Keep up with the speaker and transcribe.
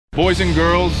Boys and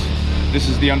girls, this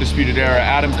is the Undisputed Era.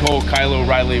 Adam Cole, Kyle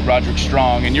O'Reilly, Roderick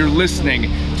Strong, and you're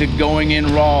listening to Going In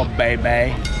Raw,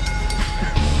 baby.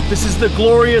 This is the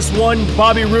glorious one,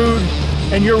 Bobby Roode,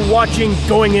 and you're watching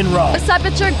Going In Raw. What's up,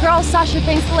 it's your girl, Sasha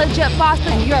Banks, the Legit Boss,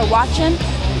 and you're watching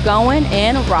Going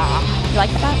In Raw. You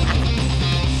like that?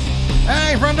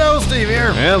 Hey, friendo, Steve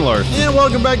here. And Larson. And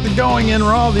welcome back to Going In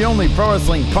Raw, the only pro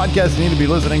wrestling podcast you need to be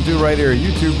listening to right here at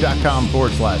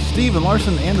youtube.com/Steve and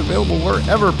Larson, and available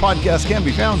wherever podcasts can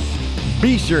be found.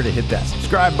 Be sure to hit that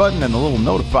subscribe button and the little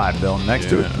notify bell next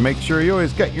to it to make sure you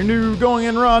always get your new Going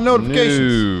In Raw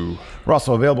notifications. We're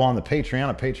also available on the Patreon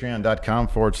at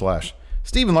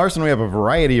patreon.com/Steve and Larson. We have a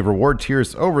variety of reward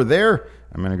tiers over there.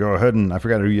 I'm going to go ahead and I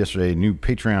forgot to do yesterday new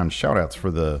Patreon shout outs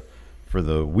for the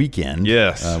weekend.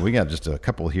 Yes. We got just a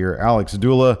couple here. Alex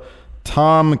Dula,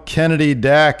 Tom Kennedy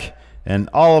Dack, and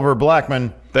Oliver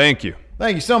Blackman. Thank you.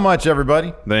 Thank you so much,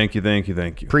 everybody. Thank you.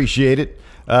 Appreciate it.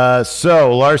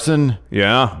 So, Larson.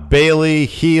 Yeah. Bayley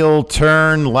heel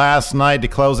turn last night to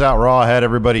close out Raw. Had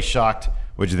everybody shocked.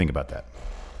 What'd you think about that?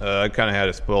 I kind of had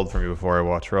it spoiled for me before I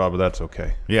watched Raw, but that's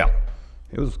okay. Yeah.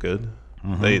 It was good.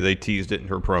 Mm-hmm. They teased it in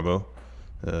her promo.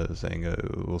 Saying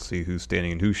we'll see who's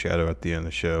standing in whose shadow at the end of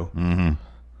the show. Mm-hmm.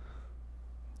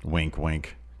 Wink,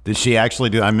 wink. Did she actually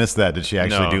do? I missed that. Did she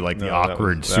actually do like the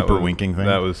awkward super winking thing?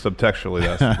 That was subtextually.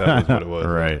 That was what it was.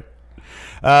 Right.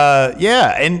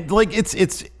 Yeah, and like it's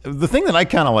the thing that I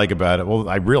kind of like about it. Well,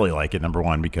 I really like it. Number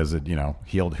one, because it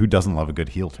healed. Who doesn't love a good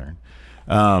heel turn,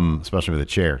 especially with a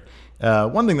chair.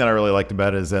 One thing that I really liked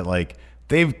about it is that like.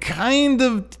 They've kind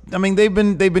of, they've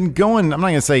been going. I'm not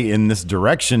gonna say in this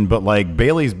direction, but like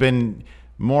Bayley's been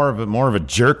more of a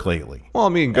jerk lately. Well,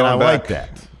 going back, I back, like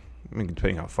that.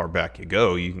 Depending how far back you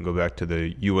go, you can go back to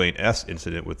the You Ain't S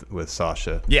incident with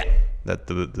Sasha. Yeah, that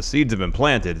the seeds have been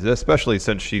planted, especially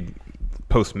since she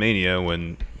post Mania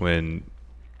when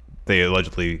they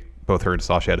allegedly both heard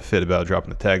Sasha had a fit about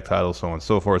dropping the tag title, so on and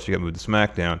so forth. She got moved to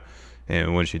SmackDown,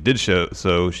 and when she did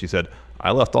so she said,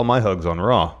 "I left all my hugs on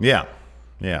Raw." Yeah.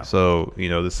 Yeah. So,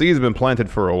 the seeds have been planted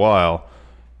for a while.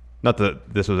 Not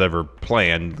that this was ever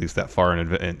planned, at least that far in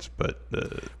advance, but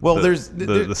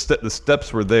the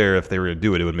steps were there. If they were to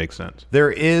do it, it would make sense.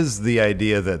 There is the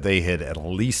idea that they had at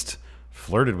least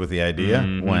flirted with the idea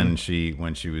when she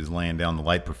was laying down the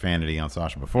light profanity on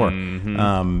Sasha before.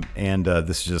 Mm-hmm.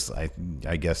 This is just,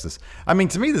 I guess this, to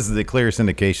me, this is the clearest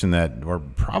indication that we're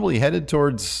probably headed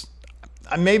towards.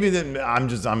 Maybe I'm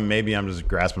just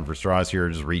grasping for straws here, or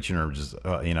just reaching, or just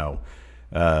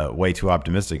way too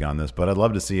optimistic on this. But I'd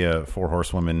love to see a 4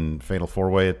 horsewomen fatal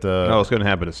 4-way at the. No, it's going to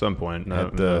happen at some point.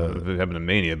 If it happened in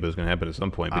Mania, but it's going to happen at some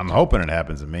point. I'm hoping it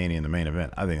happens in Mania in the main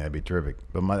event. I think that'd be terrific,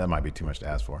 but that might be too much to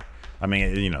ask for.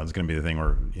 It's going to be the thing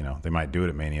where they might do it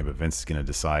at Mania, but Vince is going to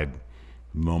decide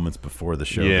moments before the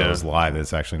show goes live that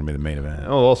it's actually going to be the main event.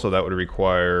 Oh, also that would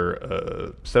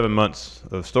require 7 months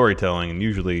of storytelling, and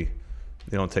usually.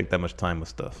 They don't take that much time with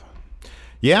stuff.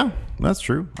 Yeah, that's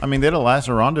true. They had a last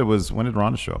Ronda when did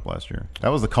Ronda show up last year? That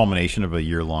was the culmination of a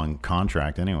year-long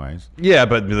contract anyways. Yeah,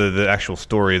 but the actual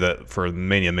story that for the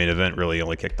Mania main event really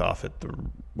only kicked off at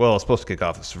it's supposed to kick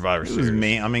off at Survivor Series.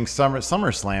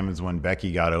 SummerSlam is when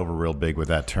Becky got over real big with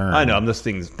that turn. I know, I'm just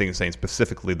saying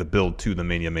specifically the build to the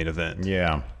Mania main event.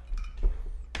 Yeah.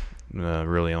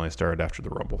 Really only started after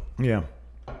the Rumble. Yeah.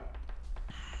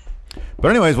 But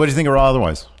anyways, what do you think of Raw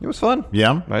otherwise? It was fun.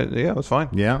 Yeah? It was fine.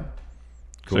 Yeah.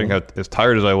 Cool. Considering as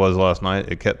tired as I was last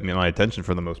night, it kept my attention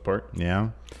for the most part. Yeah.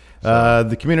 So.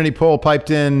 The community poll piped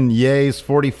in yays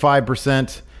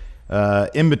 45%,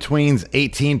 in-betweens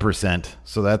 18%.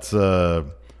 So that's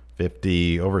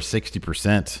 50, over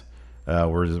 60%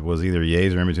 was either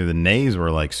yays or in-between. The nays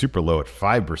were like super low at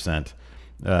 5%.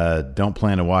 Don't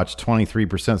plan to watch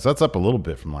 23%. So that's up a little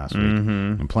bit from last week.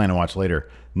 And plan to watch later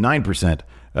 9%.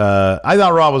 I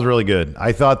thought Raw was really good.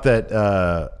 I thought that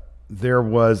there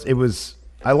was one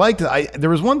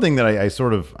thing that I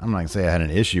sort of, I'm not going to say I had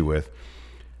an issue with.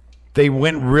 They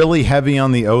went really heavy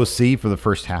on the OC for the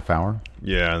first half hour.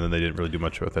 Yeah, and then they didn't really do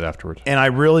much with it afterwards. And I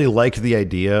really liked the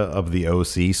idea of the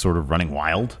OC sort of running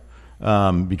wild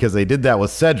because they did that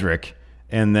with Cedric,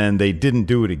 and then they didn't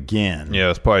do it again. Yeah,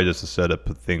 it's probably just a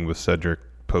setup thing with Cedric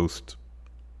post,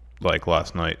 like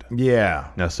last night.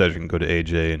 Yeah. Now Cedric can go to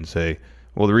AJ and say,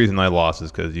 well, the reason I lost is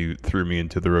because you threw me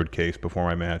into the road case before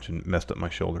my match and messed up my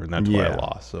shoulder, and that's why I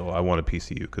lost. So I want a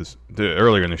piece of you. Because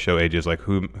earlier in the show, AJ's like,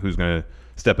 who's going to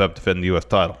step up to defend the U.S.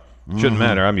 title? Shouldn't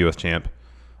matter. I'm U.S. champ.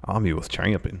 I'm U.S.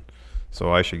 champion.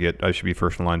 So I should be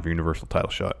first in line for Universal title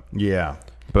shot. Yeah.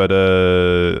 But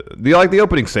the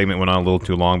opening segment went on a little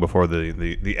too long before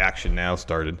the action now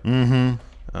started.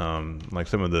 Mm-hmm. Like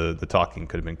some of the talking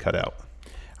could have been cut out.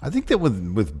 I think that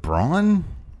with Braun,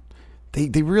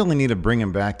 they really need to bring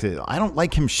him back to. I don't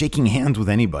like him shaking hands with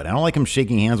anybody. I don't like him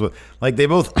shaking hands with, like, they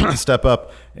both step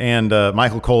up, and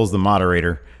Michael Cole's the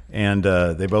moderator, and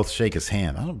they both shake his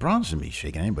hand. Braun shouldn't be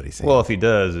shaking anybody's hand. Well, if he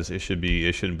does, it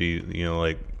shouldn't be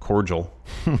like cordial.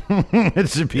 It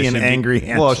should be an angry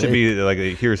handshake. Well, it should be like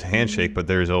here's a handshake, but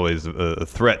there's always a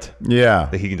threat. Yeah,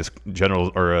 that he can just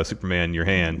Superman your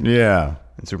hand. Yeah.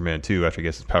 And Superman 2 after he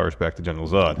gets his powers back to General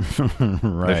Zod.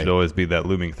 Right. There should always be that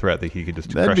looming threat that he could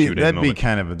just crush you at any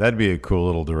moment. That'd be a cool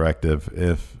little directive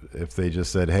if they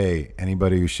just said, hey,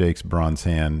 anybody who shakes Braun's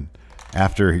hand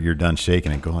after you're done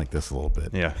shaking it, go like this a little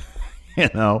bit. Yeah.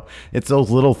 It's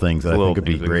those little things that I think would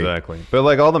be great. Exactly. But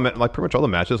pretty much all the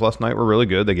matches last night were really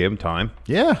good. They gave him time.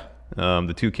 Yeah.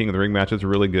 The 2 King of the Ring matches were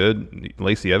really good.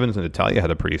 Lacey Evans and Natalya had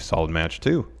a pretty solid match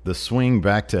too. The swing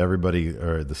to everybody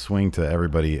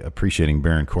appreciating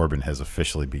Baron Corbin has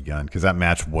officially begun, because that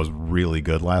match was really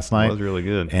good last night. It was really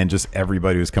good. And just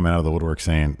everybody was coming out of the woodwork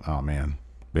saying, oh man,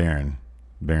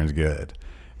 Baron's good.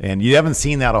 And you haven't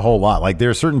seen that a whole lot. Like, there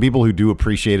are certain people who do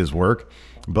appreciate his work,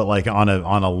 but like on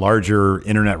a larger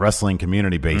internet wrestling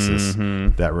community basis,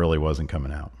 that really wasn't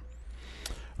coming out.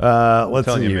 Let's I'm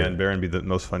telling see you, here. man, Baron be the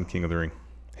most fun King of the Ring,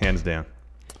 hands down.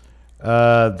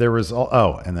 There was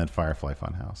and then Firefly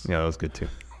Funhouse. Yeah, that was good too.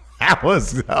 That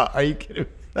was. Are you kidding?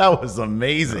 That was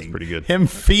amazing. That was pretty good. Him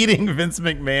feeding Vince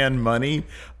McMahon money.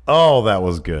 Oh, that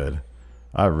was good.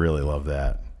 I really love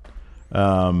that.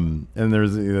 And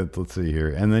there's, let's see here,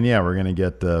 and then we're gonna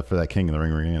get for that King of the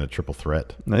Ring, we're gonna get a triple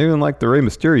threat. I even liked the Rey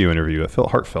Mysterio interview. It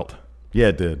felt heartfelt. Yeah,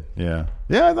 it did. Yeah.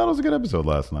 I thought it was a good episode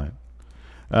last night.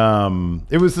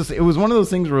 It was one of those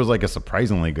things where it was like a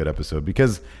surprisingly good episode,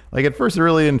 because like at first it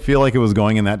really didn't feel like it was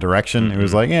going in that direction. It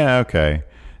was like, yeah, okay.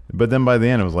 But then by the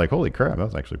end it was like, holy crap, that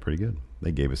was actually pretty good.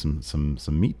 They gave us some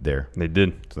meat there. They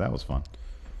did. So that was fun.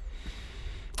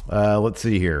 Let's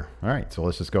see here. All right, so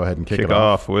let's just go ahead and kick it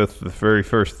off with the very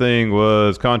first thing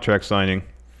was contract signing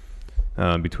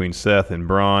between Seth and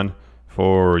Braun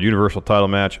for Universal title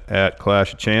match at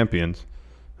Clash of Champions.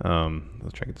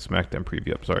 Let's try to get the SmackDown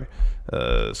preview up. Sorry.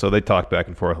 So they talked back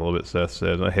and forth a little bit. Seth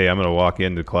said, hey, I'm going to walk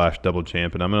into Clash double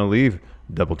champ, and I'm going to leave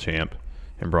double champ.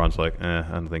 And Braun's like, I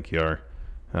don't think you are.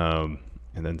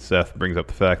 And then Seth brings up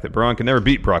the fact that Braun can never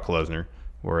beat Brock Lesnar,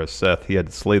 whereas Seth, he had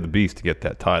to slay the beast to get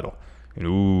that title.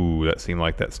 And that seemed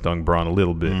like that stung Braun a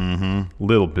little bit.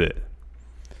 Little bit.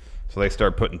 So they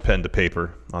start putting pen to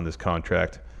paper on this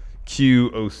contract. Cue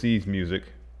OC's music,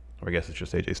 or I guess it's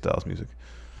just AJ Styles' music.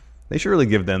 They should really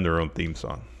give them their own theme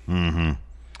song.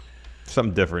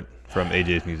 Something different from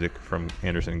AJ's music, from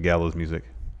Anderson and Gallows' music.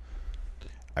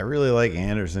 I really like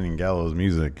Anderson and Gallows'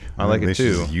 music. I like it they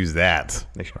too. Should just use that.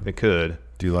 They could.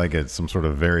 Do like some sort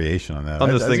of variation on that.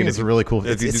 I'm just thinking it's a really cool.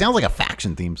 It sounds like a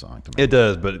faction theme song to me. It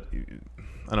does, but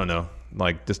I don't know.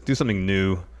 Like, just do something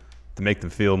new to make them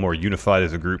feel more unified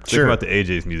as a group. Sure. Think about the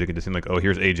AJ's music. It just seemed like,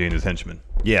 here's AJ and his henchmen.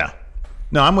 Yeah.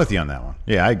 No, I'm with you on that one.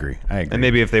 Yeah, I agree. And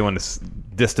maybe if they want to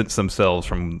distance themselves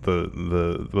from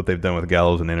the what they've done with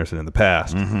Gallows and Anderson in the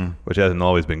past, which hasn't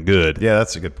always been good. Yeah,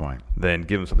 that's a good point. Then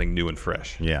give them something new and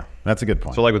fresh. Yeah, that's a good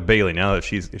point. So like with Bayley, now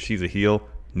that if she's a heel,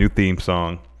 new theme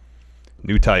song,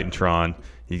 new Titantron.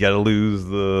 You got to lose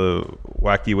the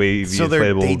wacky wavy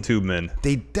inflatable tube men.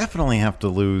 They definitely have to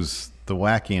lose the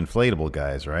wacky inflatable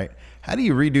guys, right? How do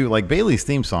you redo, like, Bayley's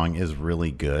theme song is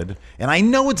really good, and I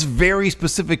know it's very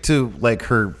specific to like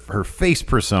her face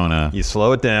persona. You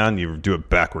slow it down, you do it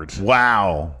backwards.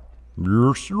 Wow.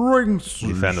 You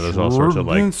found there's all sorts of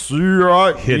like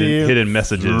hidden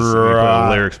messages. You put the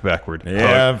lyrics backward.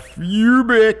 You,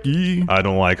 Becky. I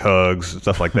don't like hugs,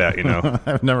 stuff like that.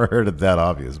 I've never heard it that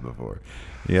obvious before.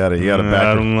 You gotta back.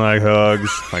 I don't like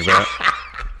hugs, like that.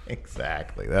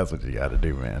 Exactly. That's what you got to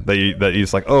do, man. That you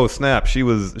just like, oh snap, she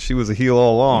was a heel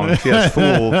all along. She has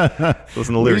fooled. Listen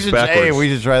to the lyrics backwards. Hey, we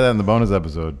should try that in the bonus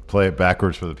episode. Play it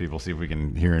backwards for the people. See if we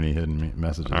can hear any hidden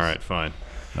messages. All right, fine.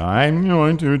 I'm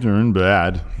going to turn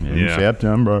bad in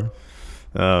September.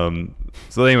 So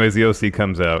anyways, the OC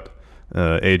comes out.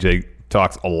 AJ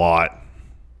talks a lot.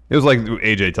 It was like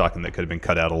AJ talking that could have been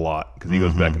cut out a lot, because he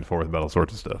goes back and forth about all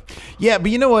sorts of stuff. Yeah, but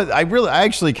you know what? I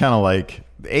actually kind of like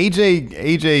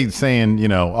AJ saying,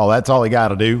 that's all he got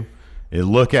to do is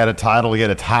look at a title, get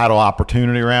a title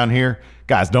opportunity around here.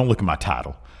 Guys, don't look at my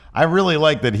title. I really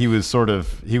like that he was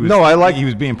he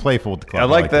was being playful with the club. I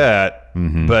like that,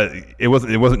 but it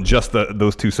wasn't just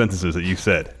those two sentences that you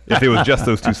said. If it was just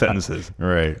those two sentences,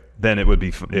 right, then it would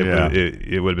be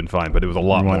it would have been fine. But it was a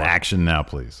lot more action now,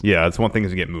 please. Yeah, it's one thing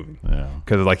is to get moving. Yeah,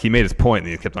 because like he made his point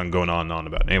and he kept on going on and on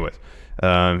about it. Anyways,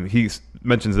 he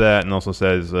mentions that and also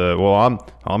says, "Well,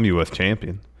 I'm U.S.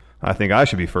 champion. I think I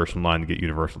should be first in line to get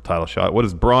Universal title shot. What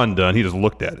has Braun done? He just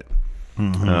looked at it.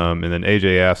 And then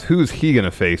AJ asks, who's he going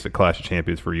to face at Clash of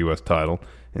Champions for a U.S. title?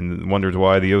 And wonders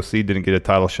why the OC didn't get a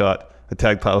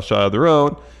tag title shot of their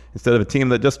own instead of a team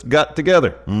that just got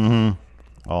together.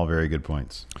 All very good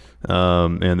points.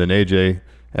 And then AJ,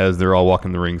 as they're all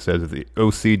walking the ring, says if the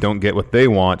OC don't get what they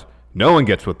want, no one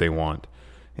gets what they want.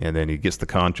 And then he gets the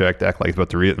contract, act like he's about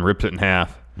to read it, and rips it in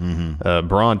half.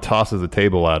 Braun tosses the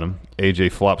table at him.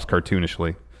 AJ flops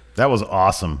cartoonishly. That was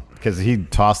awesome because he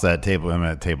tossed that table.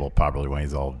 That table probably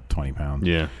weighs all 20 pounds.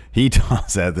 Yeah. He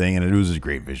tossed that thing, and it was a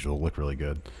great visual. It looked really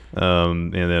good.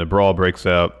 And then a brawl breaks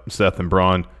out. Seth and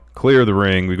Braun clear the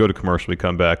ring. We go to commercial. We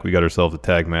come back. We got ourselves a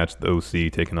tag match. The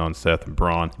OC taking on Seth and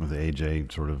Braun. With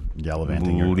AJ sort of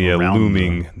gallivanting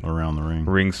looming around the ring.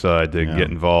 Ringside to get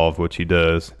involved, which he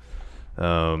does.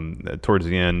 Towards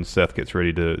the end, Seth gets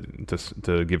ready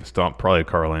to give a stomp, probably to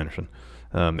Carl Anderson.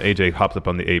 AJ hops up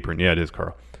on the apron. Yeah, it is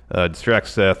Carl.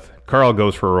 Distracts Seth. Carl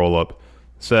goes for a roll-up.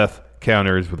 Seth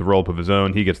counters with a roll-up of his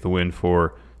own. He gets the win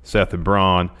for Seth and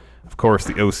Braun. Of course,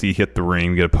 the OC hit the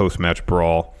ring. We get a post-match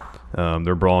brawl.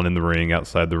 They're brawling in the ring,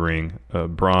 outside the ring.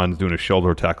 Braun's doing a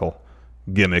shoulder tackle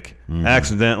gimmick.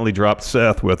 Accidentally dropped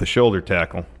Seth with a shoulder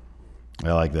tackle.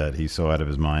 I like that. He's so out of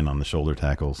his mind on the shoulder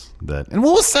tackles. And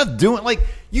what was Seth doing? Like,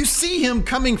 you see him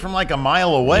coming from like a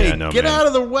mile away. Yeah, no, Get man. out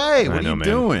of the way. What are you man.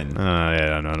 doing?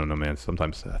 Yeah, I don't know, man.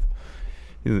 Sometimes Seth.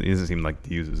 He doesn't seem like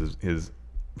he uses his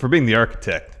for being the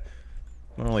architect.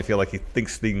 I don't really feel like he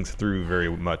thinks things through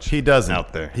very much. He doesn't.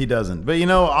 Out there. He doesn't. But,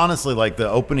 honestly, like the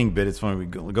opening bit, it's funny.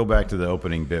 We go back to the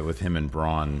opening bit with him and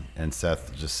Braun and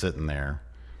Seth just sitting there.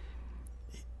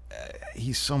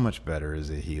 He's so much better as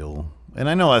a heel. And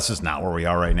I know that's just not where we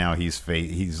are right now. He's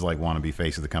like wannabe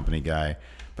face of the company guy.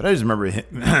 But I just remember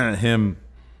him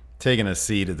taking a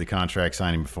seat at the contract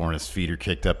signing before and his feet are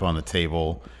kicked up on the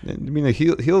table. I mean, the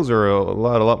heels are a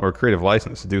lot more creative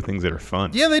license to do things that are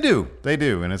fun. Yeah, they do. They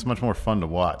do. And it's much more fun to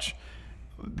watch.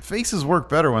 Faces work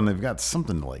better when they've got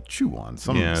something to like chew on.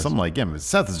 Something like him.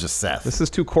 Seth is just Seth. This is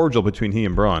too cordial between he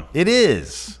and Braun. It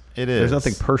is. There's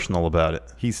nothing personal about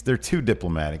it. They're too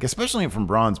diplomatic, especially from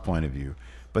Braun's point of view.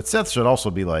 But Seth should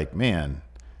also be like, man,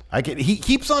 he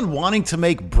keeps on wanting to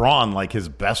make Braun like his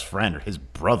best friend or his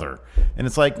brother. And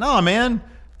it's like, no, man,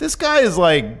 this guy is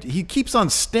like, he keeps on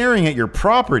staring at your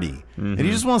property. And he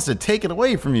just wants to take it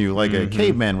away from you like a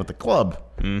caveman with a club.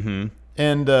 And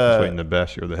just waiting to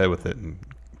bash you over the head with it and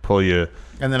pull you.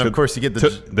 And then, of course, you get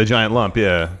the giant lump,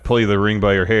 pull you the ring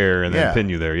by your hair and then pin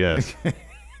you there, yes.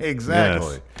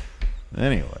 Exactly.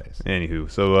 Yes.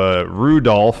 Anywho, so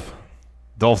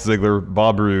Dolph Ziggler,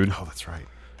 Bob Roode. Oh, that's right.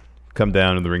 Come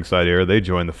down to the ringside area. They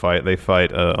join the fight. They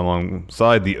fight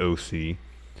alongside the OC.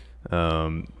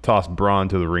 Toss Braun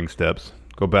to the ring steps.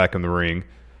 Go back in the ring.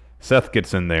 Seth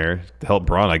gets in there to help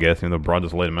Braun, I guess, even though Braun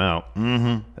just laid him out.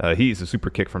 He eats a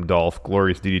super kick from Dolph.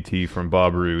 Glorious DDT from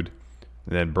Bob Roode.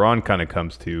 And then Braun kind of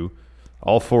comes to.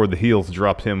 All four of the heels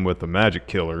dropped him with the magic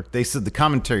killer. They said the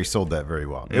commentary sold that very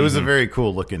well. It was a very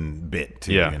cool looking bit,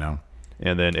 too,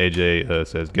 And then AJ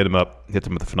says, get him up, hits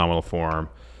him with a phenomenal forearm.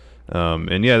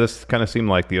 This kind of seemed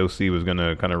like the OC was going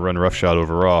to kind of run roughshod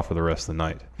over Raw for the rest of the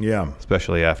night. Yeah.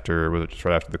 Especially right after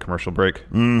the commercial break.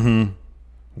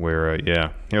 Where,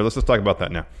 Here, let's just talk about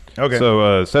that now. Okay.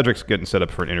 So Cedric's getting set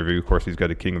up for an interview. Of course, he's got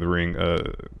a King of the Ring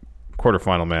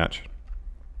quarterfinal match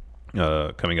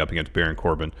coming up against Baron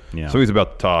Corbin. Yeah. So he's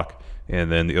about to talk,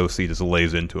 and then the OC just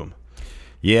lays into him.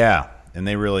 Yeah, and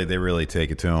they really take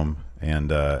it to him. And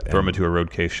throw him into a road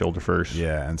case shoulder first.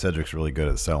 Yeah, and Cedric's really good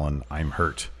at selling I'm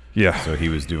hurt. Yeah. So he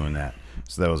was doing that.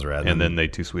 So that was rad. And then they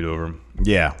too sweet over him.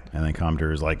 Yeah. And then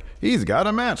commentator is like, he's got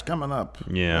a match coming up.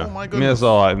 Yeah. Oh my goodness.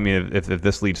 If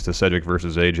this leads to Cedric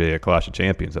versus AJ at Clash of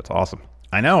Champions, that's awesome.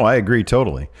 I know. I agree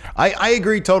totally. I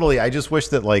agree totally. I just wish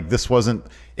that like this wasn't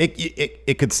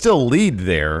it could still lead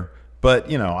there,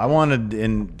 but I wanted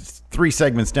in 3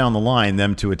 segments down the line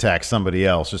them to attack somebody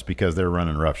else just because they're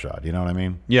running roughshod. You know what I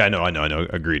mean? Yeah, I know.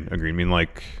 Agreed. I mean,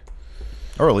 like,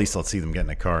 or at least let's see them get in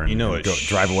a car and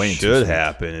drive away. Should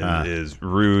happen is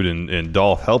Roode and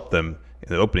Dolph help them in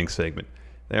the opening segment.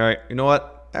 All right, you know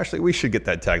what? Actually, we should get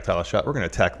that tag title shot. We're going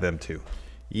to attack them too.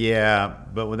 Yeah,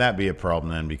 but would that be a problem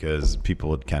then? Because people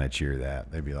would kind of cheer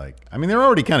that. They'd be like, I mean, they're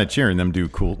already kind of cheering them do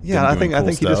cool. Yeah, I think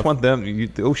you just want them.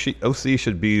 The OC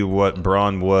should be what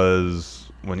Braun was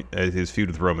when his feud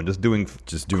with Roman, just doing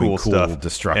cool stuff,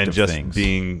 destructive and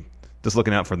things. just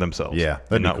looking out for themselves. Yeah,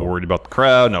 and not worried about the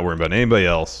crowd, not worried about anybody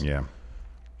else. Yeah,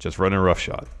 just running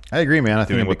roughshod. I agree, man. I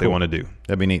think doing what they want to do.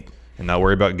 That'd be neat. And not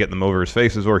worry about getting them over his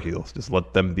faces or heels. Just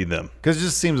let them be them. Because it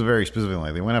just seems very specific.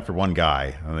 Like they went after one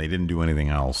guy and they didn't do anything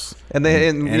else. And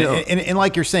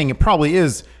like you're saying, it probably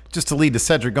is just to lead to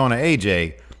Cedric going to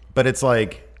AJ. But it's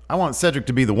like, I want Cedric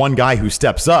to be the one guy who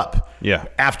steps up. Yeah.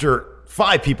 After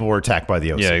 5 people were attacked by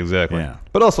the OC. Yeah, exactly. Yeah.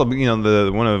 But also,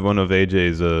 the one of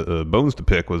AJ's bones to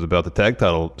pick was about the tag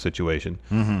title situation.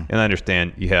 And I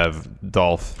understand you have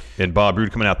Dolph and Bob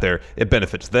Roode coming out there. It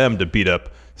benefits them to beat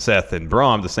up Seth and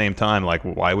Braun at the same time. Like,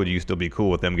 why would you still be cool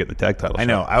with them getting the tag title? I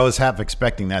know. I was half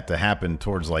expecting that to happen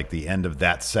towards like the end of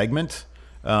that segment.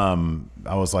 I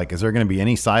was like, is there going to be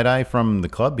any side eye from the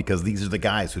club? Because these are the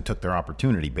guys who took their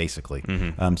opportunity, basically.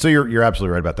 So you're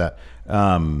absolutely right about that.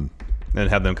 And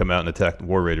have them come out and attack the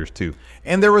War Raiders too.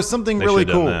 And there was something They really should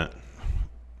have cool. done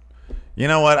that. You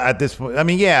know what? At this point, I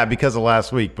mean, yeah, because of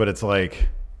last week, but it's like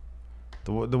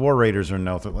the War Raiders are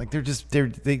they're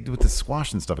with the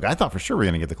squash and stuff. I thought for sure we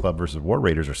were going to get the club versus War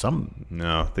Raiders or some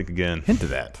No, think again. hint of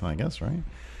that, I guess, right?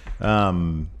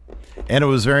 And it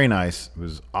was very nice. It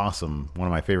was awesome. One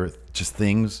of my favorite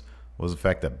things was the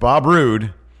fact that Bob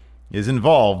Roode is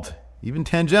involved, even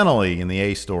tangentially, in the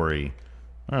A story,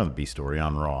 or the B story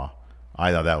on Raw.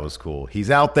 I thought that was cool.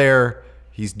 He's out there.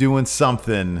 He's doing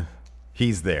something.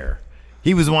 He's there.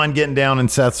 He was the one getting down in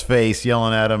Seth's face,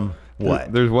 yelling at him.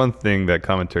 What? There's one thing that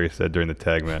commentary said during the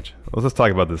tag match. Let's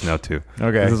talk about this now too.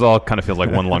 Okay. This is all kind of feels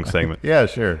like one long segment. Yeah,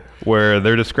 sure. Where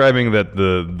they're describing that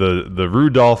the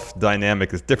Rudolph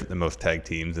dynamic is different than most tag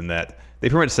teams, in that they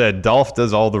pretty much said Dolph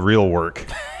does all the real work,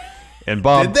 and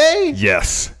Bob. Did they?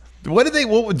 Yes. What did they?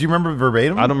 What do you remember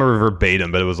verbatim? I don't remember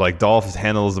verbatim, but it was like Dolph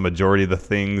handles the majority of the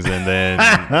things, and then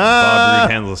Bob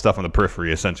Roode handles the stuff on the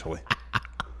periphery, essentially.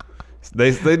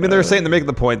 They're saying, they're making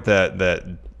the point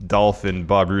that Dolph and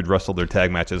Bob Roode wrestled their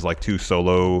tag matches like 2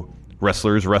 solo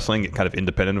wrestlers wrestling kind of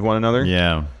independent of one another.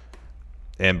 Yeah.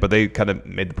 But they kind of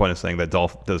made the point of saying that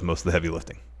Dolph does most of the heavy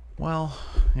lifting. Well,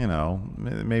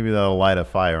 maybe that'll light a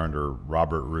fire under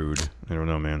Robert Roode. I don't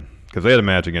know, man, because they had a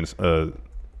match against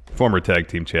former tag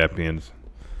team champions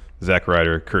Zack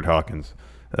Ryder, Kurt Hawkins.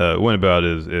 Went about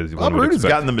as Bob Roode has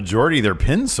gotten the majority of their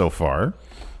pins so far.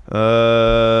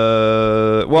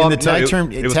 Well, in the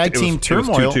tag team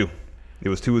turmoil. It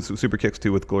was 2 with super kicks,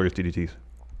 2 with glorious DDTs.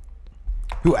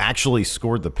 Who actually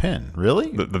scored the pin?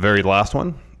 Really? The very last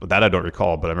one? That I don't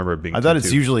recall, but I remember it being. I thought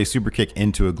it's usually a super kick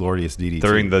into a glorious DDT.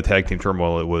 During the tag team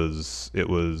turmoil, it was.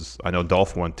 I know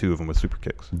Dolph won 2 of them with super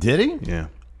kicks. Did he? Yeah.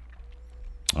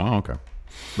 Oh, okay.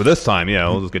 But this time, yeah,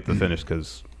 we'll just get to the finish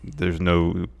because there's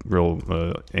no real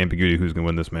ambiguity who's going to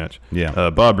win this match.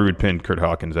 Yeah. Bob Roode pinned Kurt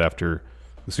Hawkins after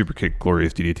the super kick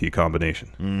glorious DDT combination.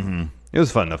 Mm-hmm. It was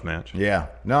a fun enough match. Yeah.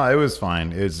 No, it was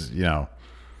fine. It was,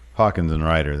 Hawkins and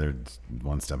Ryder, they're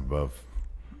one step above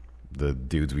the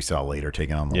dudes we saw later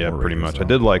taking on the War pretty Raiders, much. so. I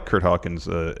did like Kurt Hawkins'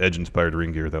 Edge-inspired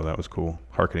ring gear, though. That was cool.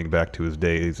 Harkening back to his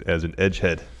days as an edge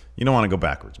head. You don't want to go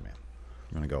backwards, man.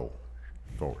 You want to go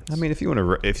forwards. I mean, if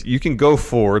you can go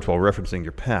forwards while referencing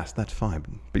your past, that's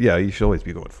fine. But yeah, you should always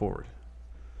be going forward.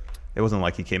 It wasn't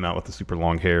like he came out with the super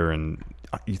long hair and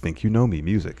you think you know me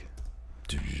music.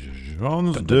 On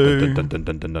this day.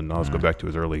 Now let's go back to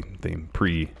his early theme.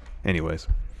 Anyways,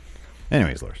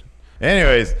 Larson.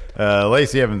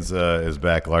 Lacey Evans is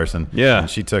back, Larson. Yeah. And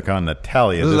she took on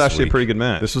Natalia this was actually week. a pretty good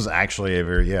match. This was actually it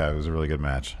was a really good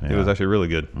match. Yeah. It was actually really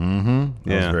good. Mm-hmm.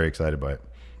 I was very excited by it.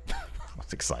 I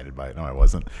was excited by it. No, I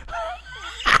wasn't.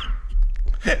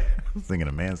 I was thinking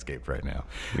of Manscaped right now.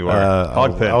 You are.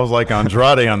 Hog I was like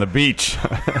Andrade on the beach.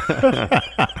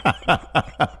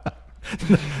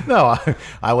 No,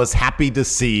 I was happy to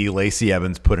see Lacey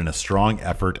Evans put in a strong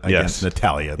effort against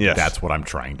Natalia. Yes. That's what I'm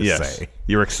trying to say.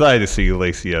 You're excited to see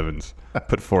Lacey Evans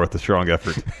put forth a strong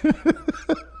effort in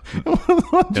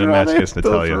a match against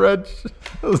Natalia.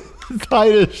 Those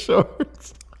tightest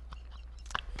shorts.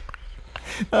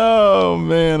 Oh,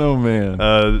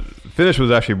 man. Finish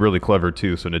was actually really clever,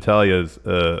 too. So Natalia's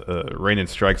raining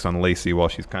strikes on Lacey while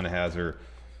she's kind of has her.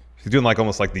 She's doing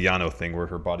almost like the Yano thing where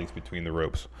her body's between the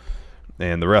ropes.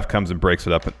 And the ref comes and breaks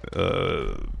it up.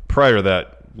 Prior to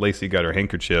that, Lacey got her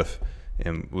handkerchief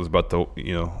and was about to,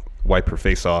 wipe her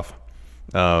face off.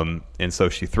 And so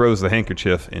she throws the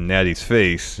handkerchief in Natty's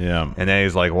face. Yeah. And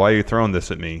Natty's like, "Why are you throwing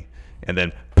this at me?" And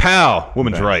then, pow!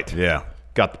 Woman's right. Yeah.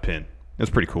 Got the pin. It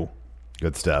was pretty cool.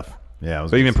 Good stuff. Yeah.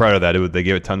 But even prior to that, they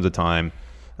gave it tons of time.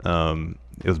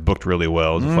 It was booked really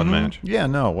well. It was a fun match. Yeah,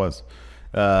 no, it was.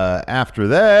 After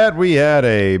that, we had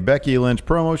a Becky Lynch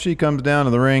promo. She comes down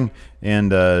to the ring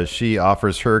and she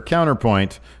offers her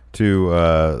counterpoint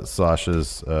to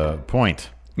Sasha's point.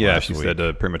 Yeah, she said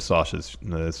pretty much Sasha's,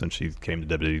 since she came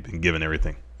to WWE, been given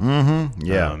everything. Mm-hmm.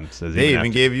 Yeah. They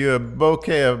even gave you a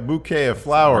bouquet of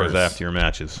flowers after your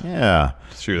matches. Yeah.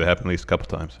 It's true. That happened at least a couple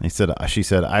times. She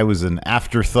said, I was an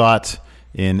afterthought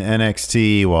in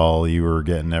NXT while you were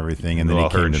getting everything, and then he Her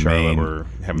came and to Charlotte main, were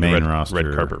having main the roster,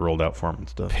 red carpet rolled out for him and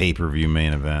stuff. pay-per-view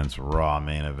main events, Raw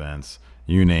main events,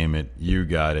 you name it, you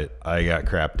got it. I got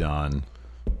crap done.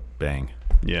 Bang.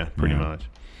 Yeah, pretty much.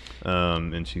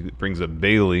 And she brings up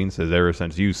Bayley and says, ever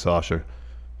since you, Sasha,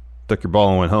 took your ball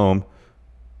and went home,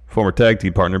 former tag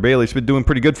team partner Bayley's been doing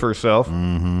pretty good for herself.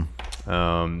 And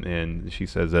she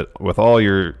says that with all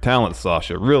your talent,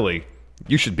 Sasha, really,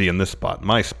 you should be in this spot,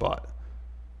 my spot.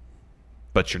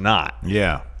 But you're not.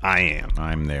 Yeah. I am.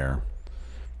 I'm there.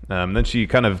 Then she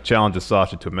kind of challenges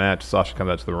Sasha to a match. Sasha comes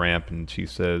out to the ramp and she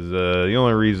says, the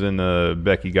only reason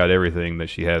Becky got everything that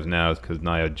she has now is because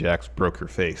Nia Jax broke her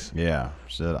face. Yeah.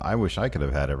 She said, I wish I could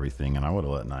have had everything, and I would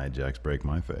have let Nia Jax break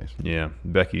my face. Yeah.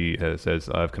 Becky says,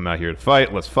 I've come out here to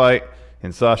fight. Let's fight.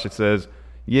 And Sasha says,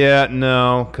 yeah,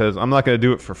 no, because I'm not going to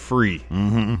do it for free.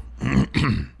 I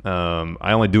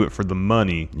only do it for the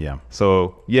money. Yeah.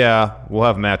 So, yeah, we'll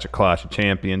have a match at Clash of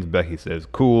Champions. Becky says,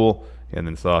 cool. And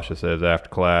then Sasha says, after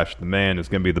Clash, the man is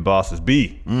going to be the boss's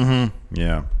B.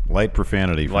 Yeah. Light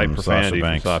profanity from Sasha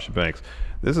Banks. From Sasha Banks.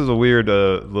 This is a weird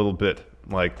little bit,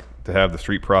 like, to have the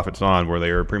Street Profits on where they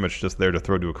are pretty much just there to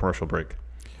throw to a commercial break.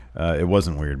 It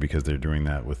wasn't weird because they're doing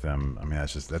that with them. I mean,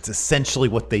 that's essentially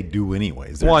what they do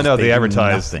anyways. Well, I know they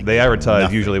advertise. nothing. They advertise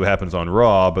Nothing. usually what happens on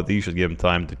Raw, but they usually give them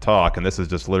time to talk. And this is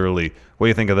just literally, what do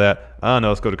you think of that? I don't know.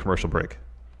 Let's go to commercial break.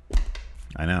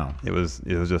 I know. It was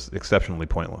just exceptionally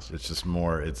pointless. It's just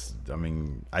more. I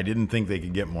mean, I didn't think they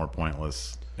could get more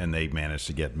pointless, and they managed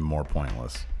to get more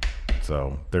pointless.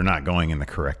 So they're not going in the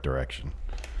correct direction.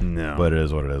 No, But it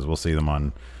is what it is. We'll see them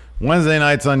on Wednesday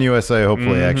nights on USA,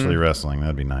 hopefully actually wrestling.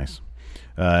 That'd be nice.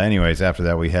 Anyways, after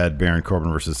that, we had Baron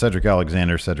Corbin versus Cedric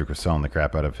Alexander. Cedric was selling the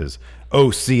crap out of his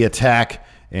OC attack,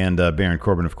 and Baron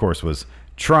Corbin, of course, was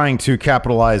trying to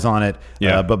capitalize on it.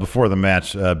 Yeah. But before the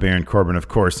match, Baron Corbin, of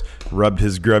course, rubbed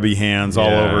his grubby hands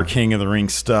all over King of the Ring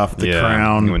stuff, the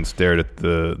crown. He went and stared at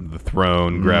the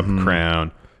throne, grabbed the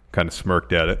crown, kind of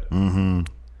smirked at it. And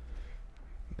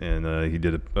he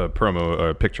did a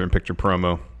promo, a picture-in-picture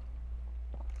promo.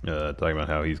 Talking about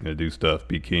how he's going to do stuff,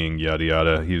 be king, yada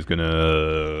yada. He was going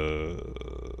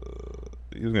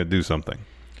to do something.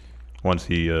 Once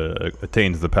he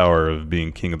attains the power of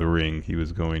being king of the ring, he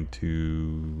was going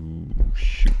to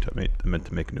shoot. I meant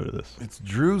to make a note of this. It's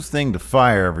Drew's thing to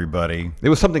fire everybody. It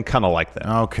was something kind of like that.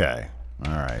 Okay.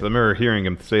 All right. I remember hearing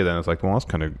him say that, and I was like, well, that's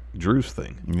kind of Drew's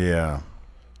thing. Yeah.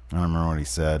 I don't remember what he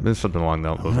said. It's something along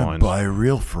those I'm gonna lines. buy a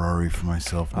real Ferrari for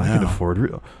myself now. I can afford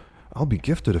real. I'll be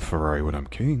gifted a Ferrari when I'm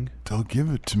king. They'll give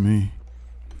it to me.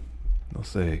 They'll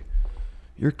say,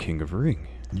 you're king of ring.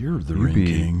 You're the You ring be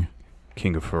king.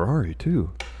 King of Ferrari,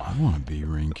 too. I want to be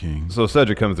ring king. So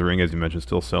Cedric comes to the ring, as you mentioned,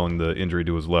 still selling the injury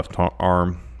to his left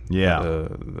arm. Yeah.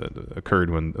 That occurred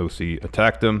when OC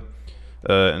attacked him.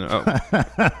 I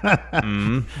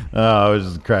was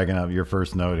just cracking up. Your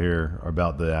first note here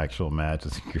about the actual match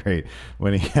is great.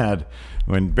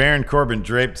 When Baron Corbin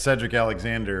draped Cedric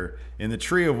Alexander in the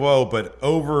Tree of Woe, but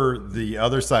over the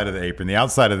other side of the apron, the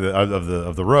outside of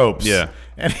the ropes. Yeah.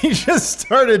 And he just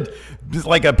started just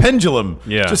like a pendulum.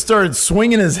 Yeah. Just started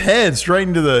swinging his head straight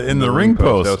into the ring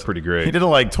post. That was pretty great. He did it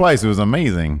like twice. It was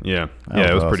amazing. Yeah,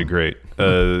 That it was awesome. pretty great.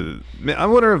 Man, I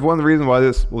wonder if one of the reasons why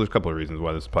this, well, there's a couple of reasons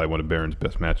why this is probably one of Baron's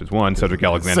best matches. One, Cedric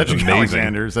Alexander's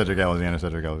amazing. Cedric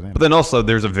Alexander. But then also,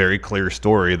 there's a very clear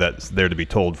story that's there to be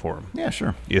told for him. Yeah,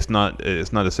 sure. It's not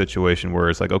a situation where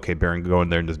it's like, okay, Baron, go in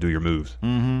there and just do your moves.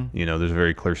 Mm-hmm. You know, there's a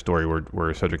very clear story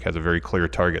where Cedric has a very clear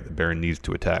target that Baron needs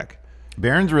to attack.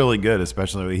 Baron's really good,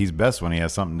 especially he's best when he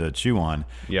has something to chew on.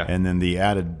 Yeah. And then the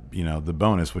added, the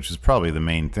bonus, which is probably the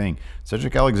main thing.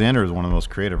 Cedric Alexander is one of the most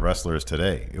creative wrestlers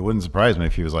today. It wouldn't surprise me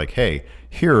if he was like, hey,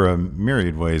 here are a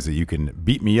myriad ways that you can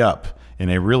beat me up in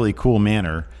a really cool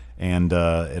manner, and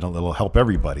it'll help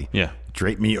everybody. Yeah.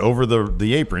 Drape me over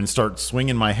the apron, start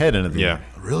swinging my head into the Yeah.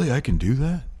 Really, I can do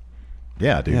that?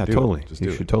 Yeah, dude. Yeah, do it. totally. Just You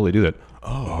do should it. totally do that.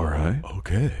 Oh, all right.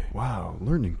 Okay. Wow,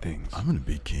 learning things. I'm going to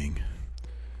be king.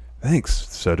 Thanks,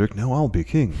 Cedric. No, I'll be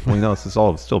king. Well, this is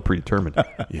all still predetermined.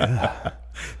 Yeah.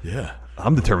 Yeah.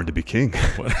 I'm determined to be king.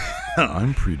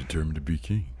 I'm predetermined to be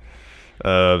king.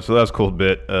 So that was a cool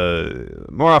bit.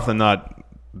 More often than not,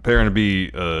 Baron to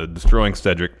be destroying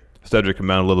Cedric. Cedric can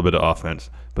mount a little bit of offense,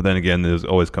 but then again, there's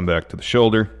always come back to the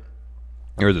shoulder.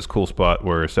 There's this cool spot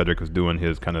where Cedric was doing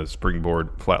his kind of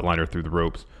springboard flatliner through the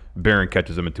ropes. Baron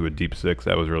catches him into a deep six.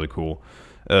 That was really cool.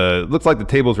 Looks like the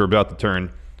tables were about to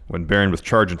turn when Baron was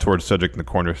charging towards Cedric in the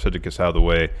corner. Cedric gets out of the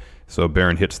way, so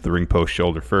Baron hits the ring post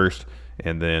shoulder first,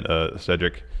 and then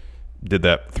Cedric did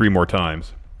that 3 more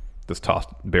times. Just tossed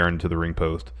Baron to the ring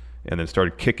post, and then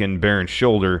started kicking Baron's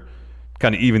shoulder,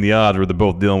 kind of even the odds where they're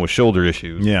both dealing with shoulder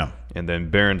issues. Yeah. And then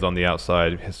Baron's on the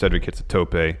outside. Cedric hits a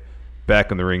tope.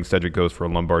 Back in the ring, Cedric goes for a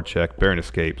lumbar check. Baron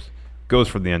escapes. Goes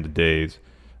for the end of days.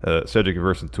 Cedric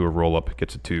reverses into a roll-up.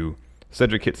 Gets a 2.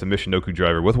 Cedric hits a Michinoku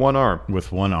driver with one arm.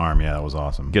 With one arm, yeah, that was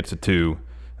awesome. Gets a 2.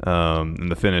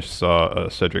 And the finish saw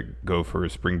Cedric go for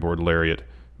his springboard lariat.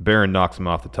 Baron knocks him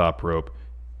off the top rope.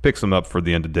 Picks him up for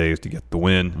the end of days to get the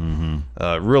win.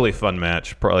 Really fun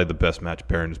match. Probably the best match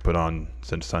Baron has put on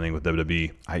since signing with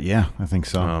WWE. Yeah, I think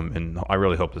so. And I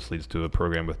really hope this leads to a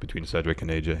program between Cedric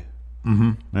and AJ.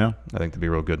 Yeah. I think that'd be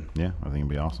real good. Yeah, I think it'd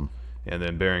be awesome. And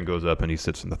then Baron goes up and he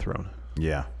sits in the throne.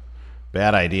 Yeah.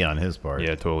 Bad idea on his part.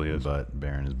 Yeah, it totally is. But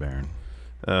Baron is Baron.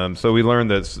 So we learned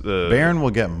that Baron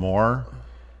will get more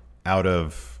out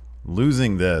of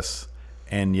losing this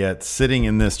and yet sitting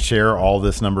in this chair all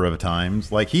this number of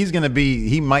times. Like, he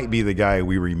might be the guy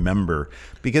we remember.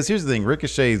 Because here's the thing,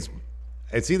 Ricochet's,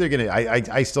 it's either going to,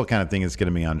 I still kind of think it's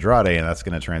going to be Andrade, and that's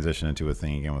going to transition into a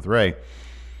thing again with Ray.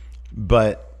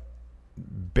 But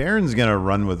Baron's going to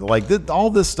run with, like, all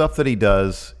this stuff that he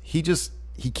does, he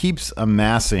keeps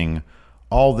amassing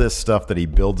all this stuff that he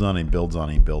builds on and builds on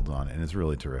and builds on, and it's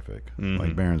really terrific.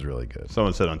 Like, Baron's really good.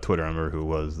 Someone said on Twitter, I remember who it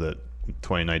was, that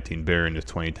 2019 Baron is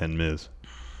 2010 Miz.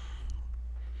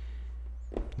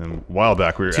 And a while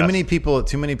back we were too many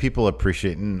people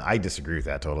appreciate, and I disagree with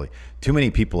that totally. Too many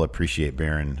people appreciate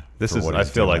Baron. I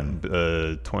feel like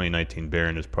 2019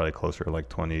 Baron is probably closer to like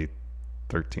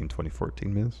 2013,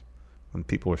 2014 Miz, when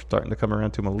people were starting to come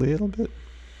around to him a little bit.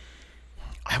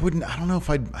 I don't know if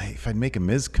I'd make a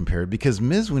Miz compared, because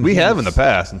Miz, when we have in the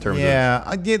past in terms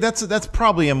of that's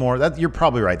probably a more, you're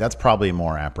probably right. That's probably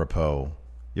more apropos.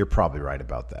 You're probably right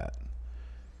about that.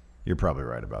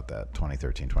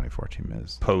 2013, 2014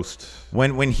 Miz. Post.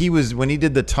 When he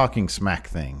did the talking smack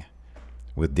thing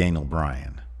with Daniel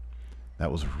Bryan,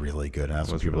 that was really good. And that's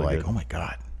when people were like, oh my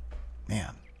God,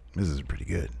 man, Miz is pretty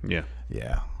good. Yeah.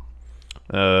 Yeah.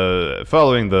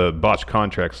 Following the botched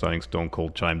contract signing, Stone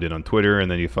Cold chimed in on Twitter, and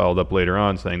then he followed up later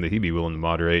on saying that he'd be willing to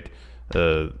moderate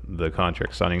the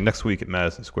contract signing next week at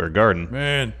Madison Square Garden.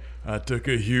 Man, I took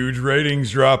a huge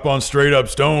ratings drop on straight up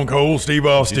Stone Cold Steve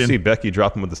Austin. Did you see Becky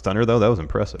drop him with the stunner, though? That was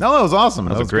impressive. No, that was awesome.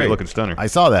 That was a great looking stunner. I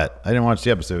saw that. I didn't watch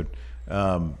the episode.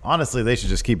 Honestly, they should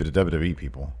just keep it to WWE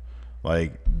people.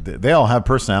 Like, they all have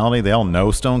personality. They all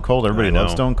know Stone Cold. Everybody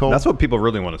loves Stone Cold. That's what people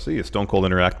really want to see, is Stone Cold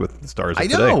interact with the stars of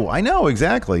today. I know,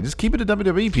 exactly. Just keep it to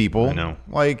WWE people. I know.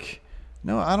 Like,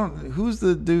 no, I don't. Who's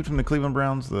the dude from the Cleveland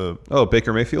Browns?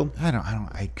 Baker Mayfield?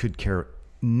 I could care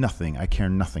nothing. I care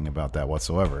nothing about that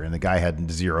whatsoever. And the guy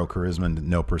had zero charisma and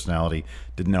no personality.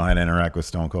 Didn't know how to interact with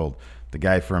Stone Cold. The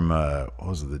guy from what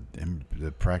was it,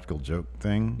 the Practical Joke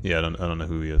thing? Yeah, I don't know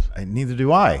who he is. Neither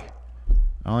do I.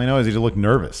 All I know is he just looked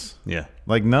nervous. Yeah.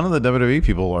 Like, none of the WWE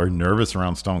people are nervous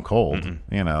around Stone Cold.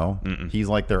 You know, he's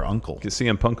like their uncle. Get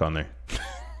CM Punk on there.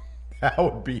 That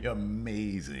would be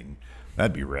amazing.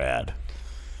 That'd be rad.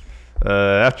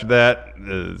 After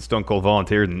that, Stone Cold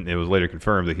volunteered, and it was later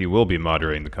confirmed that he will be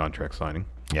moderating the contract signing.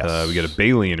 Yes. We got a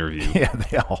Bayley interview. Yeah,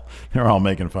 they're all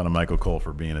making fun of Michael Cole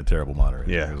for being a terrible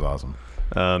moderator. Yeah. It was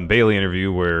awesome. Bayley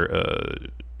interview where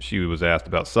she was asked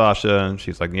about Sasha, and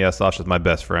she's like, yeah, Sasha's my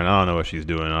best friend. I don't know what she's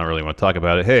doing. I don't really want to talk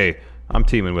about it. Hey, I'm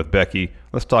teaming with Becky.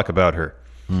 Let's talk about her.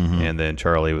 And then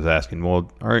Charlie was asking, well,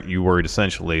 aren't you worried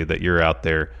essentially that you're out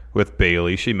there with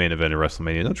Bayley? She main evented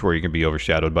WrestleMania. Don't you worry, you can be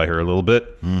overshadowed by her a little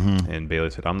bit. And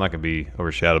Bayley said, I'm not going to be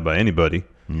overshadowed by anybody,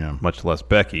 much less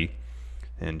Becky.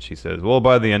 And she says, well,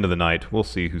 by the end of the night, we'll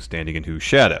see who's standing in whose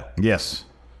shadow. Yes.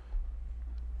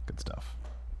 Good stuff.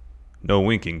 No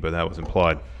winking, but that was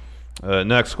implied.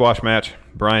 Next squash match,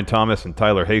 Brian Thomas and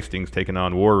Tyler Hastings taking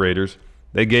on War Raiders.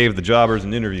 They gave the Jobbers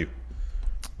an interview.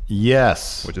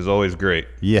 Yes. Which is always great.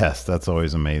 Yes, that's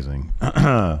always amazing.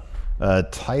 Tyler,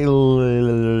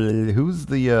 who's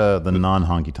the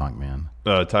non-honky tonk man?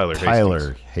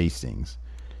 Tyler Hastings.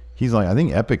 He's like, I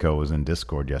think Epico was in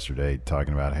Discord yesterday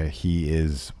talking about how he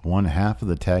is one half of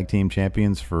the tag team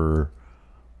champions for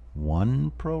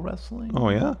One Pro Wrestling. Oh,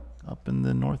 yeah? Up in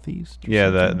the Northeast?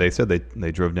 Yeah, they said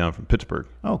they drove down from Pittsburgh.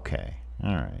 Okay.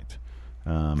 All right.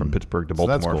 From Pittsburgh to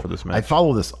Baltimore for this match. I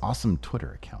follow this awesome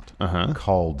Twitter account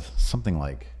called something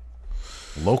like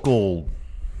Local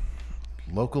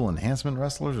Enhancement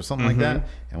Wrestlers or something like that.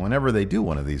 And whenever they do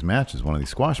one of these matches, one of these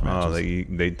squash matches,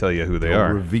 they tell you who they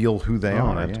are. Reveal who they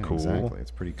are. That's cool. Exactly.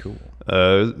 It's pretty cool.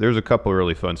 There's a couple of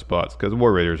really fun spots because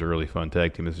War Raiders are a really fun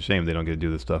tag team. It's a shame they don't get to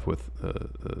do this stuff with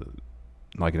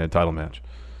like in a title match.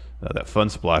 That fun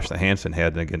splash that Hansen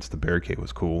had against the barricade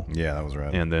was cool. Yeah, that was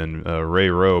rad. And then Ray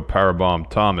Rowe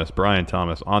powerbombed Brian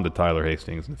Thomas onto Tyler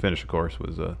Hastings. And the finish, of course,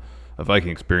 was a a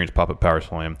Viking Experience pop-up power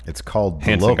slam. It's called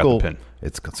Hansen the local. got the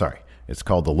pin. It's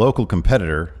called the local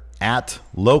competitor at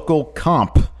Local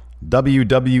Comp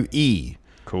WWE.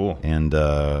 Cool. And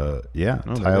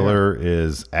Tyler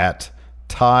is at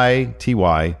Ty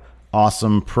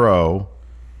Awesome Pro,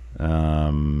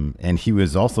 and he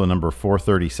was also number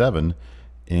 437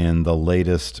 in the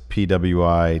latest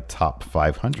PWI Top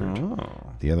 500.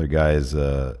 The other guy is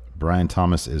Brian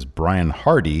Thomas is Brian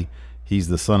Hardy. He's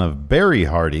the son of Barry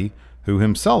Hardy, who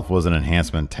himself was an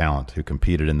enhancement talent who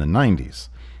competed in the 90s.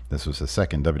 This was his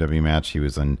second WWE match. He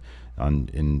was in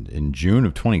June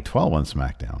of 2012 on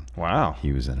SmackDown. Wow.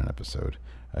 He was in an episode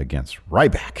against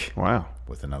Ryback. Wow.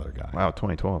 With another guy. Wow,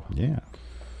 2012. Yeah.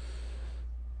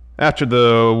 After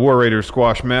the War Raiders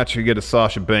squash match, you get a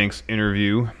Sasha Banks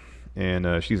interview,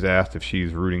 and she's asked if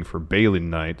she's rooting for Bayley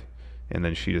tonight, and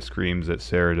then she just screams at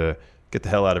Sarah to get the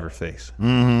hell out of her face.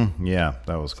 Mm-hmm. Yeah,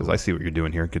 that was cool. Says, I see what you're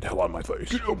doing here. Get the hell out of my face.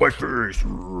 Get out of my face.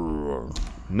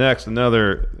 Next,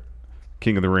 another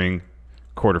King of the Ring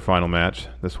quarterfinal match.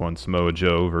 This one, Samoa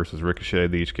Joe versus Ricochet.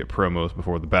 They each get promos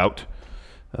before the bout.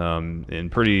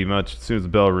 And pretty much as soon as the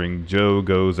bell rings, Joe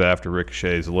goes after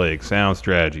Ricochet's leg. Sound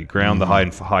strategy. Ground the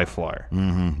high flyer.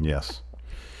 Mm-hmm. Yes.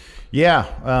 Yeah,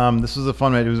 this was a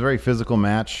fun match. It was a very physical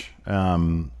match,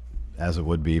 as it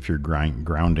would be if you're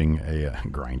grounding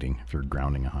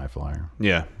a high flyer.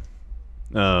 Yeah.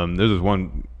 There's this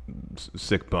one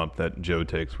sick bump that Joe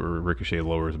takes where Ricochet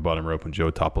lowers the bottom rope and Joe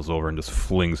topples over and just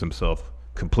flings himself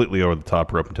completely over the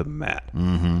top rope into the mat.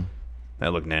 Mm-hmm.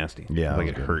 That looked nasty. Yeah, like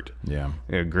it hurt. Yeah.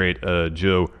 Great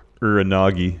Joe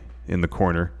Uranagi in the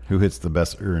corner. Who hits the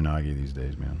best Uranagi these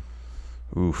days, man?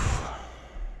 Oof.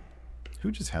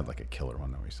 Who just had like a killer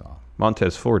one that we saw?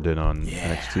 Montez Ford did on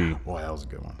NXT. Boy, that was a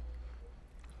good one.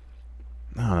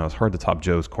 I don't know. It's hard to top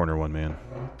Joe's corner one, man.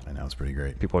 I know, it's pretty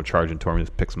great. People are charging to him. He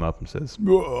just picks him up and says,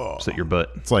 sit your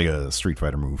butt. It's like a Street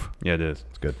Fighter move. Yeah, it is.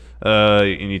 It's good.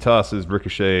 And he tosses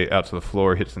Ricochet out to the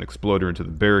floor, hits an exploder into the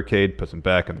barricade, puts him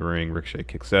back in the ring. Ricochet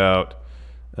kicks out.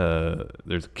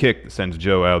 There's a kick that sends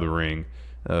Joe out of the ring.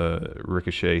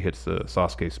 Ricochet hits the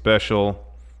Sasuke special,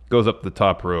 goes up the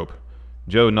top rope.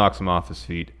 Joe knocks him off his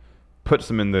feet, puts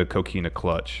him in the coquina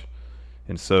clutch.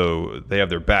 And so they have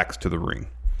their backs to the ring.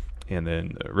 And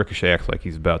then Ricochet acts like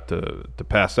he's about to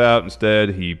pass out.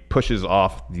 Instead, he pushes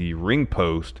off the ring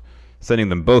post, sending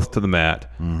them both to the mat.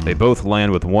 Mm-hmm. They both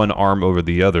land with one arm over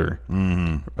the other.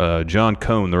 Mm-hmm. John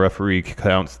Cone, the referee,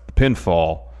 counts the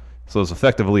pinfall. So it's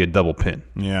effectively a double pin.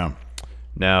 Yeah.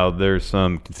 Now, there's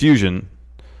some confusion.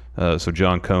 So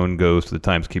John Cone goes to the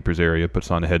Timekeeper's area, puts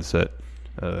on a headset,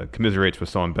 commiserates with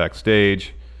someone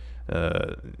backstage,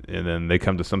 and then they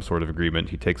come to some sort of agreement.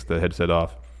 He takes the headset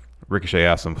off. Ricochet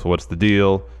asks him, so what's the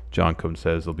deal? John Cone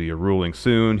says there'll be a ruling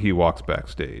soon. He walks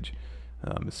backstage.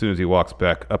 As soon as he walks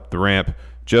back up the ramp,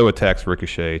 Joe attacks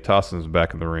Ricochet, tosses him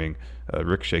back in the ring.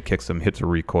 Ricochet kicks him, hits a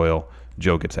recoil.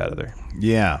 Joe gets out of there.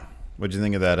 Yeah. What'd you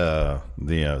think of that?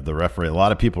 The referee. A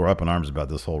lot of people were up in arms about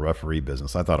this whole referee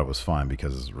business. I thought it was fine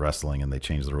because it's wrestling and they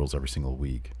change the rules every single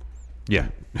week. Yeah.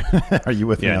 Are you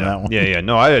with me on that one? Yeah.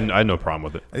 No, I had no problem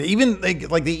with it. Even they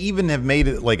even have made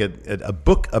it like a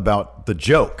book about the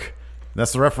joke.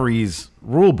 That's the referee's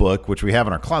rule book, which we have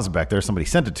in our closet back there. Somebody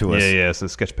sent it to us. Yeah. It's a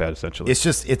sketch pad essentially.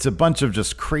 It's a bunch of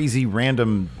just crazy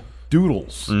random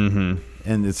doodles, and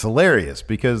it's hilarious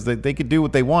because they could do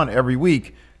what they want every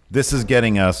week. This is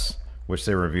getting us, which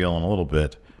they reveal in a little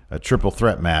bit, a triple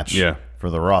threat match. Yeah. For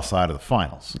the Raw side of the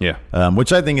finals. Yeah.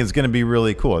 Which I think is going to be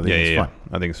really cool. I think it's fun.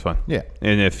 I think it's fun. Yeah.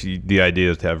 And if the idea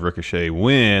is to have Ricochet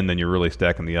win, then you're really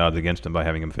stacking the odds against him by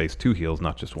having him face two heels,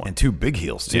 not just one. And two big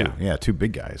heels, too. Yeah, two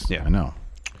big guys. Yeah. I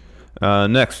know.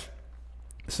 Next,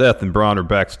 Seth and Braun are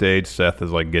backstage. Seth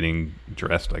is like getting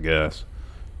dressed, I guess,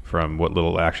 from what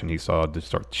little action he saw to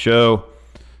start the show.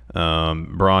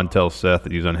 Braun tells Seth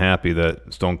that he's unhappy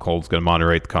that Stone Cold's going to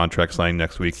moderate the contract signing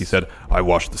next week. He said, I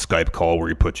watched the Skype call where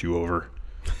he put you over.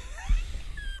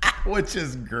 Which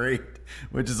is great.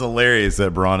 Which is hilarious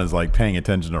that Braun is like paying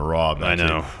attention to Raw. I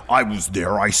know. I was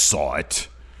there. I saw it.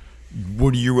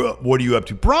 What are you up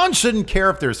to? Braun shouldn't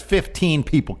care if there's 15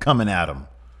 people coming at him.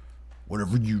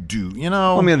 Whatever you do, you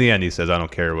know. I mean, in the end, he says, I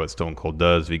don't care what Stone Cold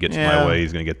does. If he gets my way,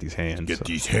 he's going to get these hands.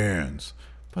 These hands.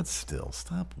 But still,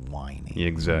 stop whining.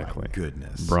 Exactly. Oh my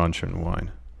goodness. Braun shouldn't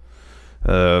whine.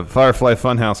 Firefly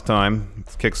Funhouse time.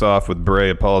 It kicks off with Bray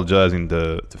apologizing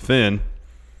to Finn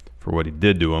for what he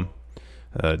did to him.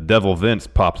 Devil Vince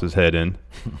pops his head in,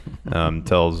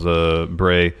 tells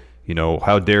Bray,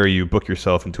 how dare you book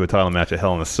yourself into a title match at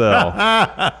Hell in a Cell.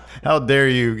 How dare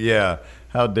you,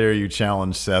 how dare you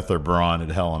challenge Seth or Braun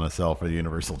at Hell in a Cell for the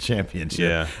Universal Championship?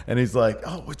 Yeah. And he's like,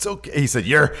 oh, it's okay. He said,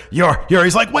 you're.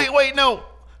 He's like, wait, no.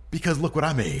 because look what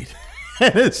I made.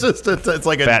 And it's just it's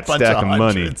like a Fat bunch stack of of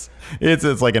money. hundreds.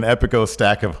 It's like an Epico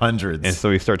stack of hundreds. And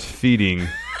so he starts feeding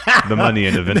the money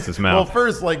into Vince's Well, mouth.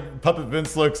 first, like Puppet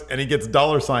Vince looks and he gets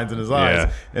dollar signs in his eyes,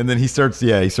 Yeah. and then he starts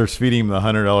feeding him the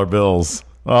 $100 bills.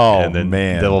 Oh and then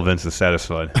man, Devil Vince is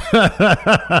satisfied.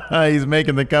 he's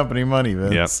making the company money,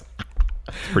 Vince. Yep.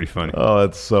 It's pretty funny. Oh,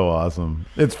 it's so awesome.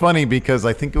 It's funny because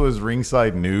I think it was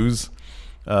Ringside News,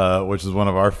 which is one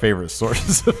of our favorite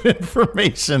sources of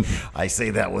information. I say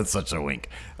that with such a wink.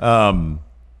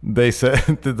 They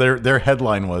said that their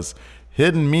headline was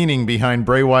 "Hidden Meaning Behind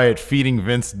Bray Wyatt Feeding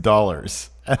Vince Dollars."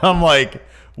 And I'm like,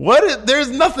 what? There's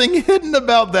nothing hidden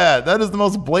about that. That is the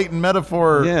most blatant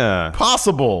metaphor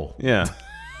possible. Yeah.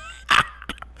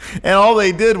 And all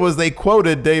they did was they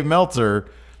quoted Dave Meltzer,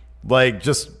 like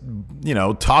just,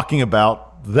 talking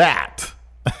about that.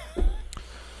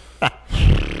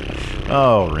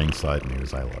 Oh, Ringside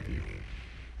News, I love you.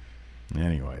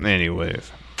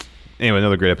 Anyways,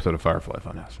 another great episode of Firefly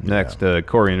Funhouse. Next,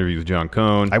 Corey interviews John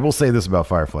Cone. I will say this about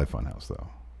Firefly Funhouse, though.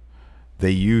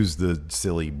 They use the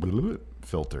silly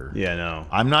filter. Yeah, no.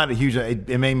 I'm not a huge...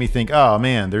 It made me think, oh,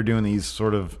 man, they're doing these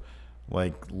sort of,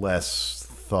 like, less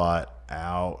thought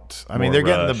out. I mean, they're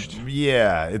rushed. getting the...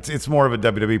 Yeah, it's more of a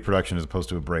WWE production as opposed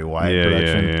to a Bray Wyatt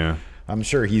production. Yeah. I'm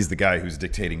sure he's the guy who's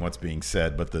dictating what's being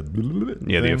said, but the...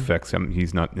 The effects.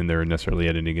 He's not in there necessarily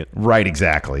editing it. Right,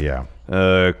 exactly, yeah.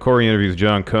 Corey interviews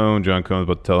John Cone. John Cone's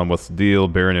about to tell him what's the deal.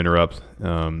 Baron interrupts,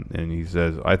 and he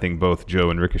says, I think both Joe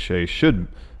and Ricochet should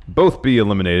both be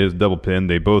eliminated. It's a double pin.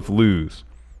 They both lose.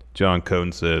 John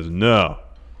Cone says, no.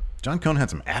 John Cone had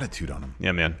some attitude on him.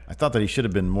 Yeah, man. I thought that he should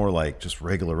have been more like just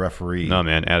regular referee. No,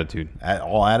 man. Attitude.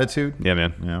 All attitude? Yeah,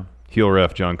 man. Yeah. Heel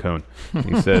ref John Cone.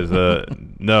 He says,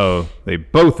 no, they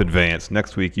both advance.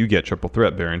 Next week, you get triple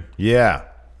threat, Baron. Yeah.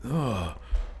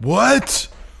 What?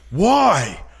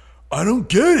 Why? I don't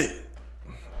get it.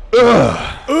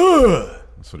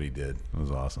 That's what he did. It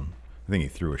was awesome. I think he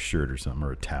threw a shirt or something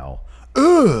or a towel.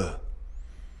 I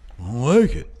don't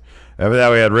like it. After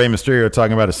that, we had Rey Mysterio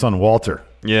talking about his son, Walter.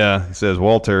 Yeah, he says,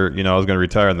 Walter, I was going to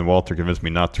retire, and then Walter convinced me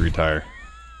not to retire.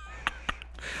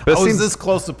 But I was this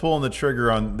close to pulling the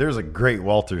trigger on. There's a great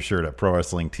Walter shirt at Pro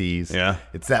Wrestling Tees. Yeah.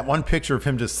 It's that one picture of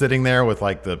him just sitting there with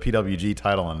like the PWG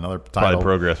title and another title. Probably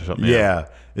Progress or something. Yeah.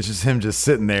 It's just him just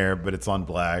sitting there, but it's on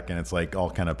black and it's like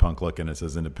all kind of punk looking. It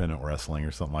says Independent Wrestling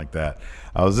or something like that.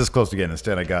 I was this close to getting.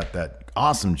 Instead, I got that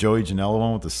awesome Joey Janela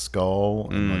one with the skull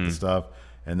and like the stuff.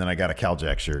 And then I got a Cal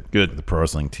Jack shirt. Good. With the Pro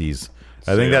Wrestling Tees.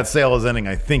 I think that sale is ending,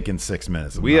 in 6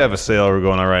 minutes. We have a sale we're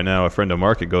going on right now. A Friendo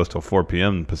Market goes till 4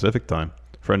 p.m. Pacific time.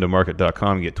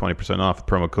 FriendoMarket.com. Get 20% off with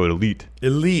promo code ELITE.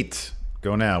 Elite.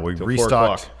 Go now. We Till 4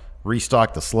 o'clock.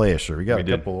 restocked the Slayer shirt. We got a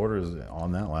did. couple orders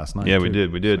on that last night. Yeah,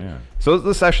 too. we did. So, yeah. So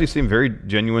this actually seemed very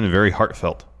genuine and very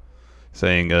heartfelt.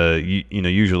 Saying,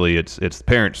 usually it's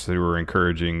parents who are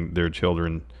encouraging their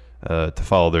children to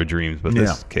follow their dreams, but in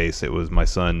this case, it was my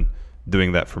son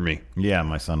doing that for me. Yeah,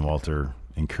 my son Walter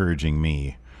encouraging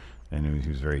me, and he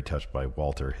was very touched by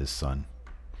Walter, his son.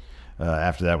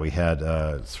 After that, we had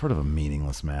sort of a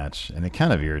meaningless match, and it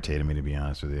kind of irritated me, to be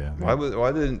honest with you.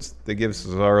 Why didn't they give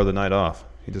Cesaro the night off?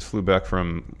 He just flew back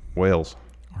from Wales.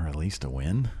 Or at least a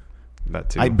win. That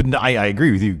too. I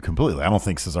agree with you completely. I don't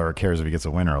think Cesaro cares if he gets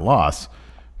a win or a loss,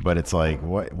 but it's like,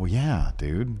 what? Well, yeah,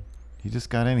 dude. He just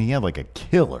got in. He had like a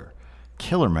killer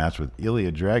match with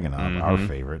Ilya Dragunov, our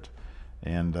favorite,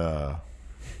 and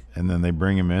then they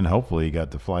bring him in. Hopefully, he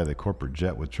got to fly the corporate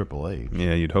jet with Triple H.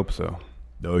 Yeah, you'd hope so.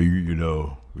 Oh,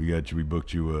 we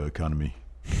booked you economy.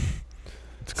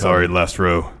 Sorry, last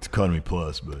row. It's economy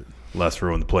plus, but Last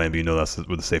row in the plane, but that's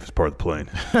the safest part of the plane.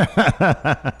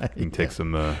 You can take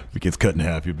some... if it gets cut in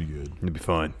half, you'll be good. You'll be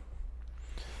fine.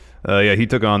 He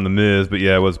took on The Miz, but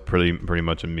it was pretty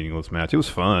much a meaningless match. It was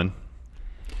fun.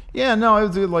 Yeah, no, it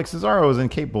was like Cesaro was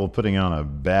incapable of putting on a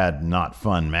bad, not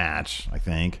fun match, I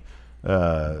think.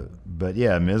 But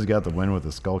yeah, Miz got the win with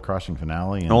the skull-crushing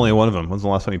finale. And only one of them. When's the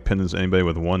last time he pinned anybody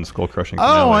with one skull-crushing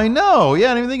finale? Oh, I know.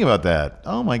 Yeah, I didn't even think about that.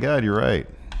 Oh my God, you're right.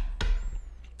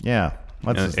 Yeah.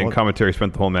 And commentary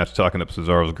spent the whole match talking up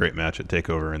Cesaro's great match at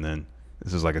TakeOver, and then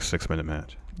this is like a 6-minute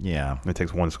match. Yeah. And it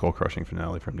takes one skull-crushing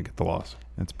finale for him to get the loss.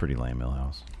 That's pretty lame,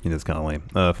 Millhouse. Yeah, that's kind of lame.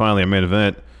 Finally, our main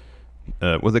event.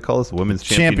 What do they call this? Women's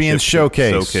Champions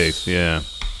Showcase. Showcase, yeah.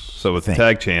 So with the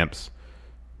tag champs,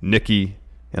 Nikki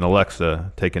and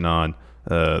Alexa taking on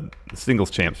the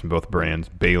singles champs from both brands,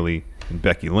 Bayley and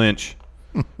Becky Lynch.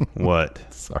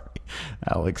 What? Sorry.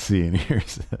 Alex C. in here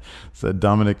said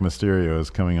Dominic Mysterio is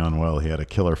coming on well. He had a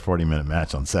killer 40-minute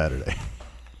match on Saturday.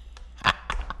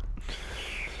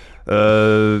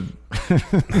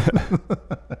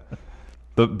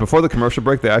 Before the commercial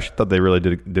break, they actually thought they really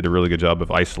did a really good job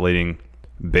of isolating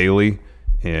Bayley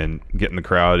and getting the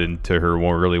crowd into her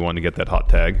really wanting to get that hot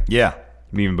tag. Yeah.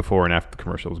 Even before and after the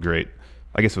commercial was great.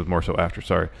 I guess it was more so after,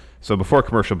 sorry. So before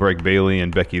commercial break, Bayley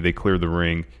and Becky, they clear the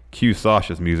ring. Cue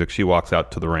Sasha's music. She walks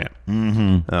out to the ramp.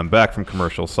 Mm-hmm. Back from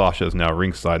commercial, Sasha is now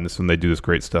ringside, and this is when they do this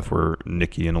great stuff where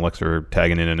Nikki and Alexa are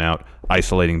tagging in and out,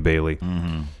 isolating Bayley.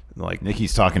 Mm-hmm. Like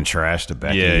Nikki's talking trash to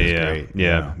Becky.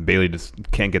 Yeah. Bayley just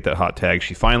can't get that hot tag.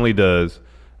 She finally does.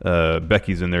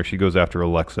 Becky's in there. She goes after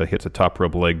Alexa, hits a top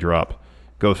rope leg drop,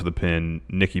 goes for the pin.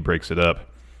 Nikki breaks it up.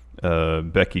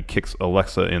 Becky kicks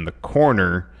Alexa in the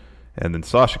corner, and then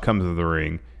Sasha comes into the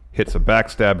ring, hits a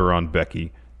backstabber on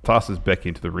Becky, tosses Becky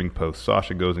into the ring post.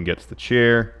 Sasha goes and gets the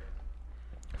chair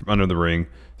from under the ring,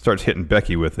 starts hitting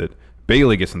Becky with it.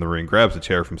 Bayley gets in the ring, grabs the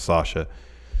chair from Sasha,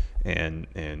 and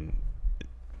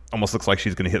almost looks like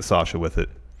she's going to hit Sasha with it.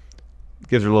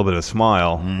 Gives her a little bit of a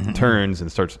smile, turns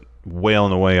and starts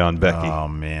wailing away on Becky. Oh,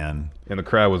 man. And the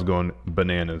crowd was going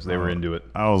bananas. They were into it.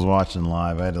 I was watching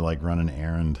live. I had to run an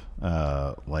errand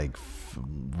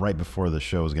right before the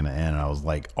show was going to end. I was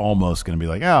almost going to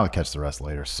be I'll catch the rest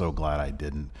later. So glad I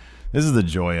didn't. This is the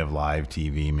joy of live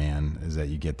TV, man, is that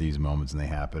you get these moments and they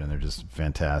happen and they're just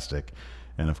fantastic.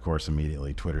 And of course,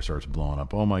 immediately Twitter starts blowing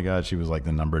up. Oh my God, she was the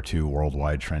 #2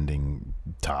 worldwide trending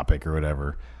topic or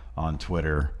whatever on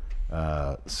Twitter.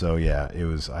 So yeah,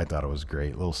 I thought it was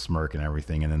great. Little smirk and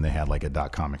everything. And then they had a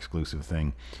 .com exclusive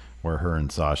thing where her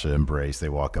and Sasha embrace. They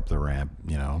walk up the ramp,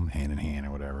 hand in hand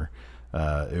or whatever.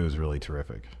 It was really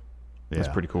terrific. Yeah.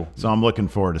 That's pretty cool. So I'm looking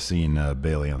forward to seeing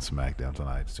Bayley on SmackDown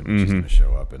tonight. Assuming she's going to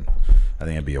show up, and I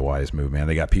think it'd be a wise move, man.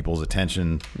 They got people's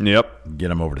attention. Yep. Get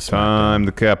them over to SmackDown. Time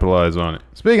to capitalize on it.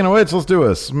 Speaking of which, let's do a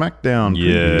SmackDown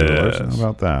preview. Yes. How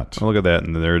about that? Oh, look at that,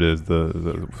 and there it is,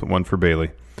 the one for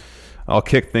Bayley. I'll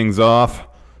kick things off.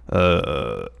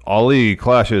 Ali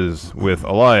clashes with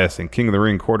Elias in King of the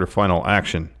Ring quarterfinal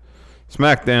action.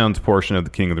 SmackDown's portion of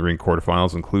the King of the Ring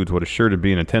quarterfinals includes what is sure to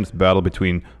be an intense battle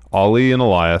between Ali and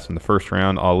Elias. In the first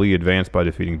round, Ali advanced by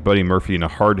defeating Buddy Murphy in a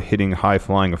hard-hitting,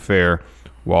 high-flying affair,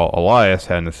 while Elias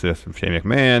had an assist from Shane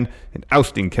McMahon in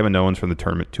ousting Kevin Owens from the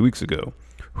tournament 2 weeks ago.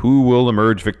 Who will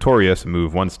emerge victorious and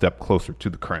move one step closer to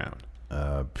the crown?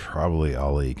 Probably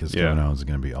Ali, because Kevin Owens is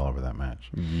going to be all over that match.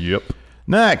 Yep.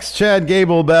 Next, Chad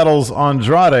Gable battles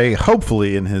Andrade,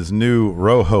 hopefully in his new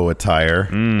Rojo attire,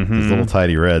 his little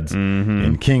tidy reds,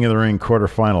 in King of the Ring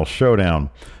quarterfinal showdown.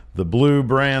 The Blue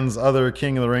Brand's other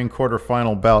King of the Ring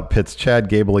quarterfinal bout pits Chad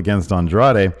Gable against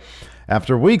Andrade.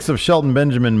 After weeks of Shelton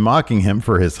Benjamin mocking him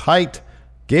for his height,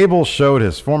 Gable showed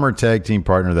his former tag team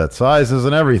partner that size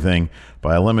isn't everything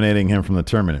by eliminating him from the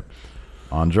tournament.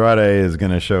 Andrade is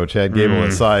going to show Chad Gable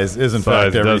that size is in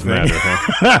fact everything. Does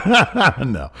matter,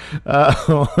 No.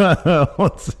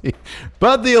 Let's see.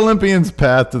 But the Olympian's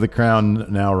path to the crown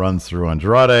now runs through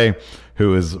Andrade,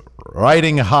 who is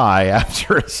riding high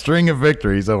after a string of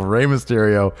victories over Rey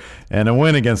Mysterio and a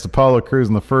win against Apollo Crews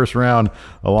in the first round,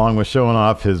 along with showing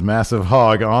off his massive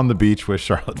hog on the beach with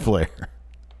Charlotte Flair,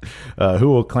 who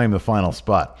will claim the final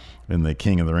spot in the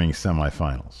King of the Ring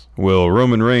semifinals. Will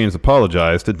Roman Reigns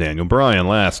apologize to Daniel Bryan?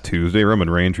 Last Tuesday, Roman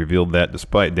Reigns revealed that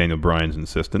despite Daniel Bryan's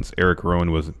insistence, Eric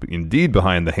Rowan was indeed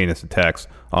behind the heinous attacks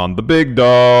on the big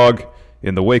dog.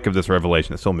 In the wake of this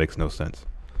revelation, it still makes no sense.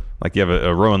 You have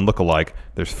a Rowan lookalike.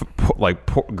 There's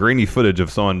grainy footage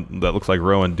of someone that looks like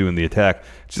Rowan doing the attack.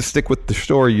 Just stick with the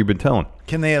story you've been telling.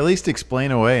 Can they at least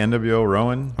explain away NWO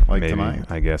Rowan Maybe, tonight?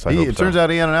 I guess. It turns out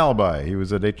he had an alibi. He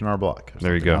was at H&R Block.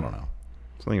 There you go. I don't know.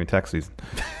 It's not even tax season.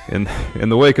 In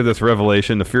the wake of this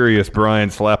revelation, the furious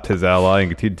Bryan slapped his ally and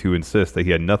continued to insist that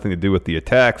he had nothing to do with the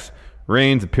attacks.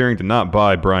 Reigns, appearing to not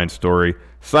buy Bryan's story,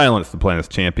 silenced the Planet's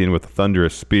champion with a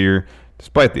thunderous spear.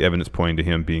 Despite the evidence pointing to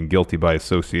him being guilty by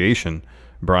association,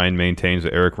 Bryan maintains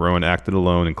that Eric Rowan acted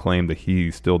alone and claimed that he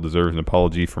still deserves an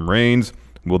apology from Reigns.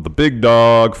 Will the big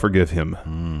dog forgive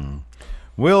him?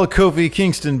 Will Kofi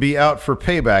Kingston be out for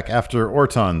payback after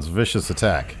Orton's vicious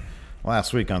attack?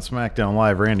 Last week on SmackDown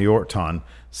Live, Randy Orton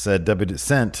sent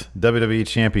WWE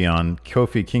champion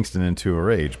Kofi Kingston into a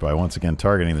rage by once again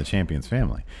targeting the champion's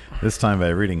family, this time by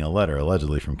reading a letter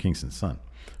allegedly from Kingston's son,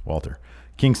 Walter.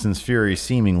 Kingston's fury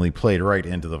seemingly played right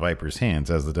into the Viper's hands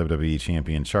as the WWE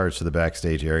champion charged to the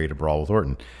backstage area to brawl with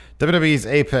Orton. WWE's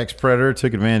Apex Predator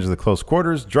took advantage of the close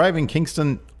quarters, driving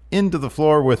Kingston into the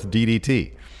floor with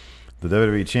DDT. The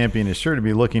WWE champion is sure to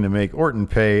be looking to make Orton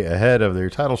pay ahead of their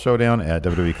title showdown at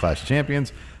WWE Clash of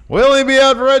Champions. Will he be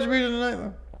out for Retribution tonight,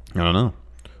 though? I don't know.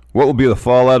 What will be the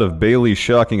fallout of Bayley's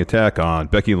shocking attack on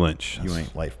Becky Lynch? You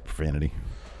ain't life profanity.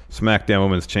 SmackDown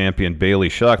Women's Champion Bayley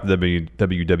shocked the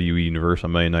WWE Universe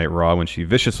on Monday Night Raw when she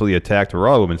viciously attacked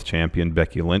Raw Women's Champion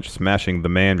Becky Lynch, smashing the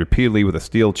man repeatedly with a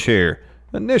steel chair.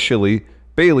 Initially,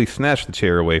 Bayley snatched the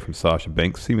chair away from Sasha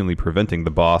Banks, seemingly preventing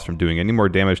the boss from doing any more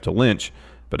damage to Lynch,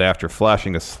 but after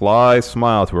flashing a sly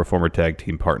smile to her former tag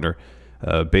team partner,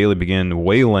 Bayley began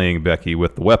waylaying Becky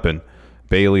with the weapon.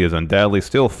 Bayley is undoubtedly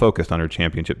still focused on her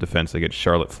championship defense against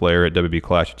Charlotte Flair at WWE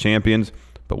Clash of Champions,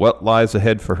 but what lies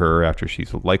ahead for her after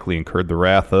she's likely incurred the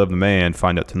wrath of the man?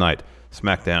 Find out tonight.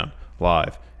 SmackDown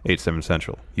Live, 8/7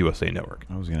 Central, USA Network.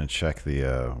 I was going to check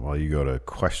while you go to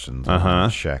questions, I'm going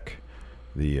to check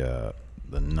the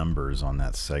numbers on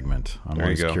that segment. I'm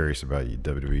always curious about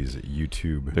WWE's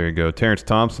YouTube. There you go. Terrence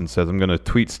Thompson says, I'm going to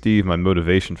tweet Steve my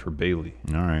motivation for Bayley.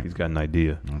 All right. He's got an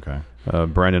idea. Okay.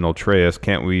 Brandon Oltreas,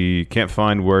 can't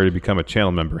find where to become a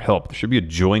channel member. Help. There should be a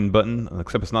join button,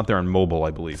 except it's not there on mobile,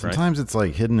 I believe, Sometimes it's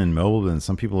like hidden in mobile, and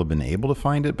some people have been able to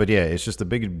find it. But yeah, it's just the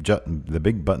big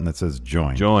button that says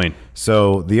join. Join.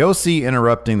 So the OC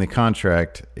interrupting the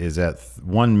contract is at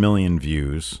 1 million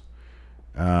views.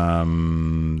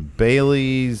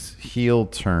 Bayley's heel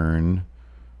turn,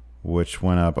 which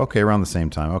went up around the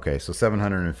same time. Okay, so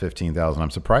 715,000.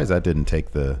 I'm surprised that didn't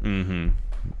take the.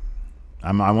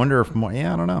 I wonder if more.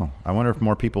 Yeah, I don't know. I wonder if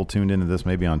more people tuned into this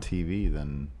maybe on TV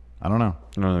than. I don't know.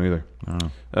 I don't know either. I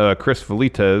don't know. Chris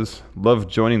Velites, love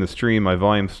joining the stream. My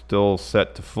volume's still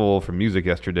set to full for music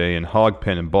yesterday, and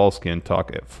Hogpen and Ballskin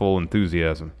talk at full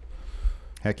enthusiasm.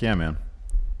 Heck yeah, man.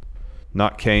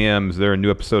 Not KM. Is there a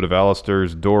new episode of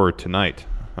Alistair's Door tonight?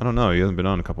 I don't know. He hasn't been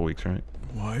on in a couple weeks, right?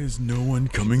 Why is no one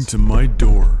coming to my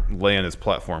door? Laying his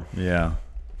platform. Yeah.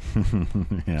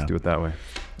 Let's do it that way.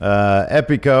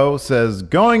 Epico says,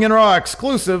 Going in Raw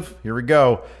exclusive. Here we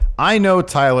go. I know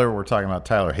Tyler. We're talking about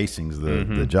Tyler Hastings,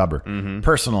 the jobber.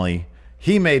 Personally,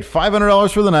 he made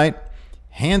 $500 for the night.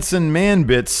 Hanson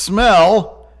Man-Bits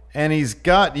smell. And he's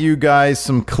got you guys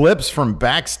some clips from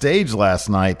backstage last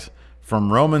night.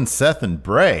 From Roman, Seth, and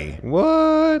Bray.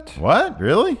 What?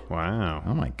 Really? Wow.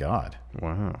 Oh, my God.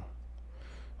 Wow.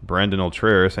 Brandon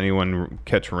Oltreras, anyone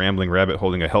catch Rambling Rabbit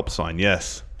holding a help sign?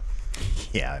 Yes.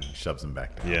 Yeah, and shoves him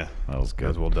back down. Yeah. That was good. That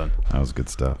was well done. That was good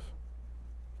stuff.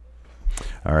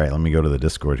 All right, let me go to the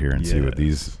Discord here and see what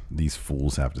these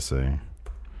fools have to say.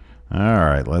 All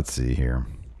right, let's see here.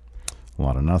 A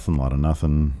lot of nothing.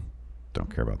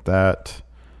 Don't care about that.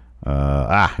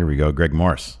 Here we go. Greg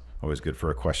Morris. Always good for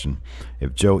a question.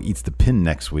 If Joe eats the pin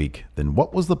next week, then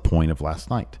what was the point of last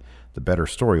night? The better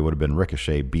story would have been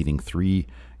Ricochet beating three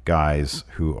guys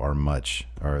in a row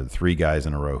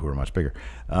who are much bigger.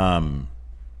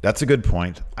 That's a good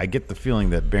point. I get the feeling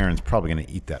that Baron's probably going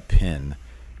to eat that pin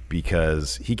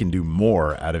because he can do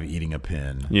more out of eating a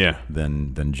pin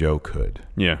than Joe could.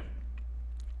 Yeah.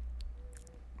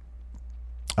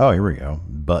 Oh, here we go.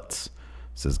 Butts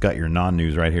says, got your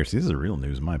non-news right here. See, this is real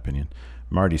news in my opinion.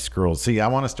 Marty Scurll. See, I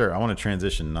want to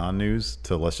transition non-news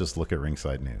to let's just look at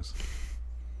ringside news.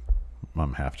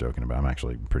 I'm half joking about it. I'm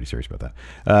actually pretty serious about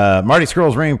that. Marty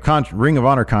Scurll's Ring of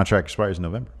Honor contract expires in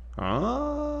November.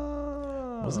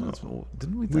 Oh. Wasn't it?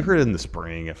 Didn't we? We heard it in the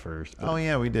spring at first. Oh,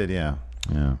 yeah, we did, yeah.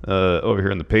 Over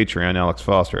here in the Patreon, Alex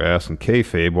Foster asks, in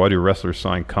kayfabe, why do wrestlers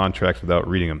sign contracts without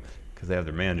reading them? Because they have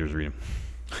their managers read them.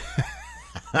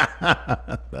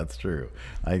 That's true.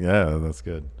 That's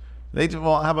good.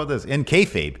 How about this? In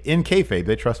kayfabe,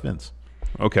 they trust Vince.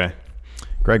 Okay.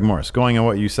 Greg Morris, going on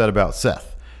what you said about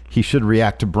Seth, he should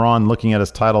react to Braun looking at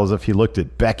his title as if he looked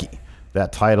at Becky.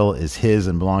 That title is his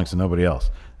and belongs to nobody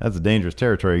else. That's a dangerous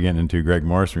territory you're getting into, Greg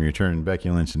Morris, when you're turning Becky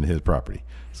Lynch into his property.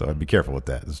 So I'd be careful with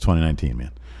that. This is 2019,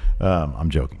 man. I'm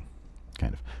joking,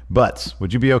 kind of. But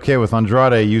would you be okay with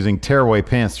Andrade using tearaway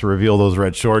pants to reveal those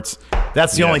red shorts?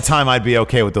 That's the only time I'd be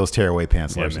okay with those tearaway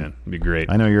pants, Larson. Yeah, man. It'd be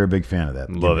great. I know you're a big fan of that.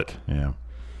 Love it. Yeah.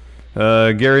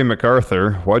 Gary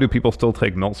MacArthur, why do people still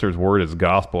take Meltzer's word as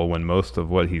gospel when most of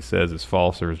what he says is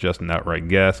false or is just an outright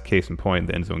guess? Case in point,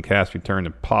 the Enzo and Cass return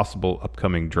to possible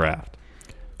upcoming draft.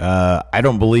 I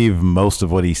don't believe most of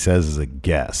what he says is a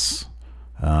guess.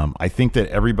 I think that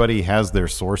everybody has their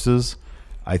sources.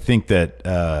 I think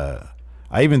that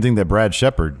I even think that Brad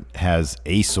Shepard has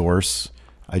a source.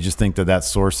 I just think that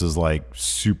source is like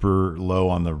super low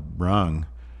on the rung,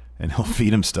 and he'll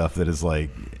feed him stuff that is like,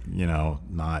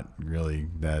 not really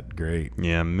that great.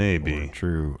 Yeah, maybe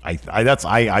true.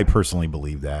 I personally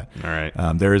believe that. All right.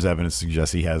 There is evidence to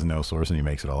suggest he has no source and he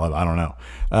makes it all up. I don't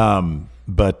know.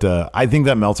 But I think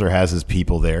that Meltzer has his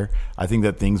people there. I think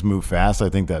that things move fast. I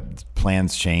think that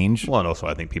plans change. Well, and also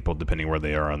I think people, depending where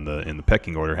they are in the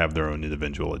pecking order, have their own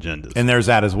individual agendas. And there's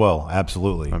that as well.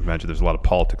 Absolutely. I imagine there's a lot of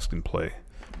politics in play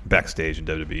backstage in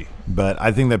WWE. But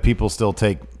I think that people still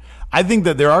take. I think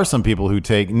that there are some people who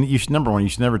take. You should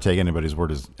never take anybody's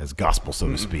word as gospel, so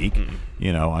to speak.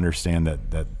 Understand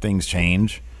that things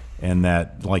change, and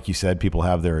that, like you said, people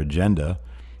have their agenda.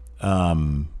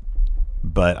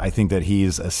 But I think that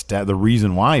he's the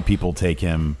reason why people take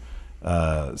him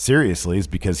seriously is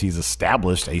because he's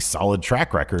established a solid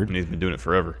track record, And he's been doing it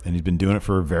forever. and he's been doing it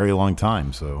for a very long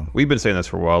time. So We've been saying this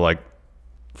for a while. Like,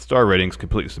 star rating's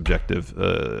completely subjective.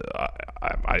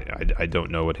 I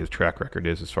don't know what his track record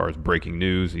is as far as breaking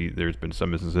news. There's been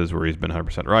some instances where he's been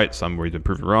 100% right, some where he's been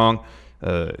proven wrong.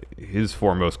 His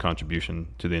foremost contribution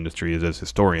to the industry is as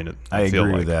historian. I feel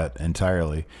agree like. with that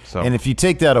entirely. So- And if you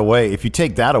take that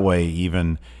away,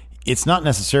 even it's not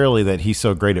necessarily that he's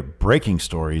so great at breaking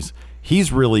stories.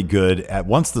 He's really good at,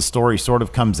 once the story sort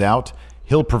of comes out,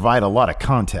 he'll provide a lot of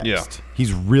context. Yeah.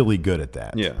 He's really good at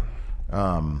that. Yeah.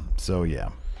 So yeah.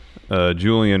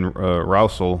 Julian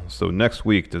Rousel. So next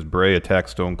week, does Bray attack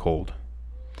Stone Cold?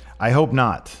 I hope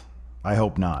not. I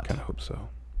hope not. I hope so.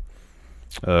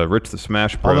 Rich the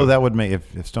Smash Bro. Although that would make,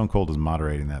 if Stone Cold is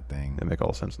moderating that thing, That'd make all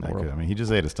the sense in the that world. could, I mean, he just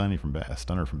ate a stunner from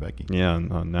Becky. Yeah,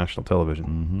 on national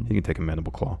television. He can take a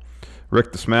mandible claw.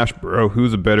 Rick the Smash Bro.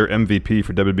 Who's a better MVP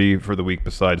for WWE for the week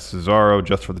besides Cesaro,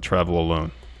 just for the travel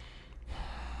alone?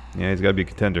 Yeah, he's got to be a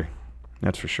contender.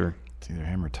 That's for sure. It's either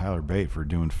him or Tyler Bate for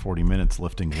doing 40 minutes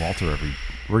lifting Walter every.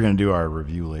 We're gonna do our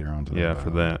review later on today. Yeah, for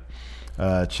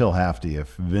that. Chill Hafty.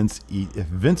 If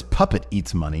Vince Puppet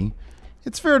eats money,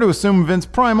 it's fair to assume Vince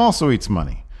Prime also eats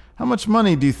money. How much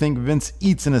money do you think Vince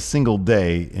eats in a single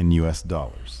day in U.S.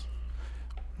 dollars?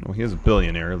 Well, he is a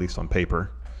billionaire, at least on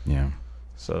paper. Yeah,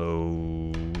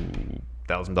 So,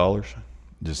 $1,000?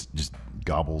 just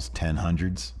gobbles 10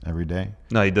 hundreds every day.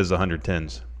 No, he does the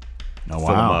 110s. Oh Fill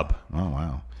 'em wow! up. Oh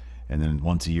wow! And then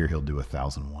once a year he'll do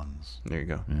 1,000 ones. There you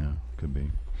go. Yeah, could be.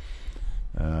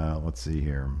 Let's see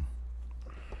here.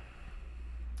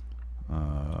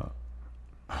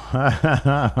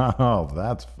 Oh,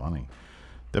 that's funny.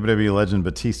 WWE legend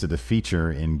Batista to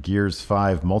feature in Gears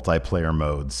 5 multiplayer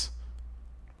modes.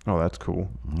 Oh, that's cool.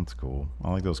 That's cool.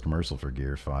 I like those commercials for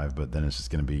Gears 5, but then it's just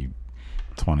going to be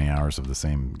 20 hours of the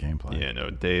same gameplay. Yeah, no,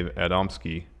 Dave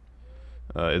Adamski.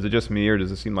 Is it just me, or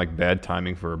does it seem like bad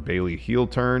timing for a Bayley heel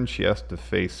turn? She has to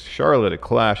face Charlotte at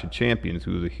Clash of Champions,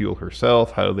 who is a heel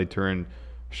herself. How do they turn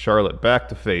Charlotte back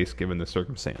to face, given the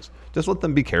circumstance? Just let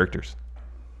them be characters.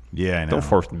 Yeah, I know. Don't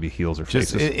force them to be heels or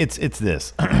Just faces. it's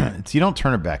this. You don't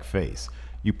turn her back face.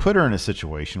 You put her in a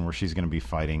situation where she's going to be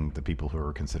fighting the people who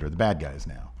are considered the bad guys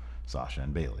now, Sasha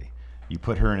and Bayley. You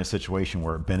put her in a situation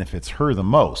where it benefits her the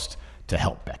most to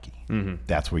help Becky.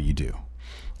 That's what you do.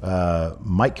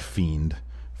 Mike Fiend.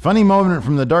 Funny moment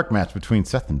from the dark match between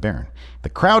Seth and Baron. The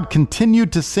crowd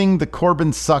continued to sing the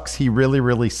Corbin sucks, he really,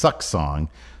 really sucks song.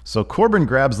 So Corbin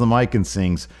grabs the mic and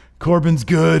sings, Corbin's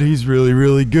good, he's really,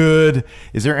 really good.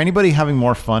 Is there anybody having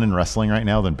more fun in wrestling right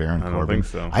now than Baron Corbin? don't think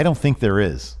so. I don't think there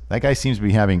is. That guy seems to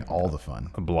be having all the fun.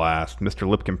 A blast. Mr.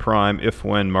 Lipkin Prime, if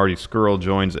when Marty Scurll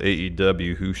joins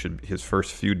AEW, who should his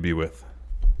first feud be with?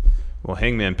 Well,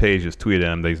 Hangman Page just tweeted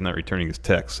at him that he's not returning his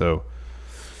text, so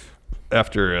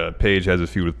after Page has a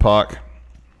feud with Pac,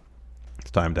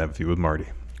 it's time to have a feud with Marty.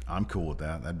 I'm cool with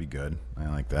that. That'd be good. I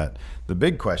like that. The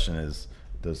big question is,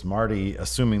 does Marty,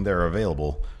 assuming they're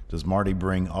available, does Marty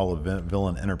bring all of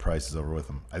Villain Enterprises over with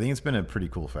him? I think it's been a pretty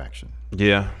cool faction.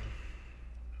 Yeah.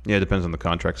 Yeah, it depends on the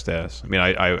contract status. I mean,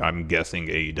 I'm guessing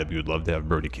AEW would love to have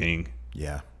Brody King.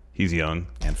 Yeah. He's young.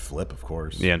 And Flip, of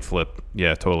course. Yeah, and Flip.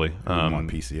 Yeah, totally. I want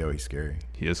PCO. He's scary.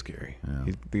 He is scary.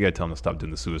 The guy telling him to stop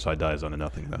doing the suicide dives onto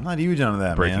nothing, though. I'm not huge on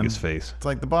that, Breaking man. his face. It's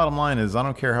like the bottom line is, I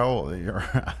don't care how old you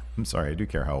are. I'm sorry, I do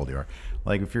care how old you are.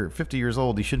 Like, if you're 50 years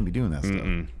old, you shouldn't be doing that stuff.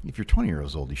 If you're 20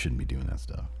 years old, you shouldn't be doing that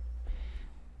stuff.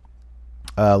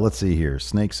 Let's see here.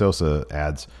 Snake Sosa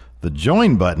adds, the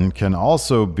join button can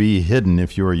also be hidden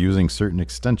if you are using certain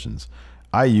extensions.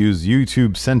 I use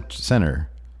YouTube Center,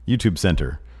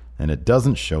 and it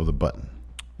doesn't show the button.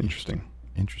 Interesting.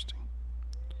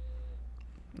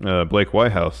 Blake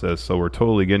Whitehouse says, so we're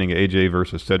totally getting AJ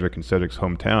versus Cedric in Cedric's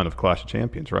hometown of Clash of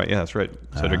Champions, right? Yeah, that's right.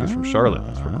 Cedric is from Charlotte.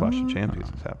 That's where Clash of Champions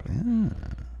is happening.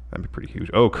 That'd be pretty huge.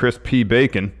 Oh, Chris P.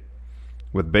 Bacon.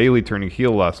 With Bayley turning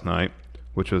heel last night,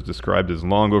 which was described as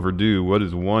long overdue, what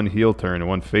is one heel turn and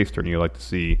one face turn you like to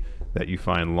see that you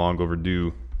find long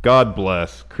overdue? God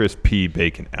bless Chris P.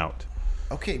 Bacon out.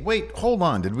 Okay, wait, hold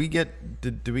on. Did we get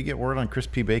word on Chris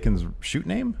P. Bacon's shoot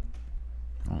name?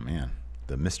 Oh man,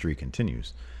 the mystery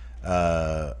continues.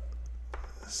 So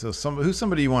who's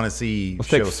somebody you want to see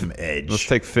show some edge? Let's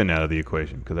take Finn out of the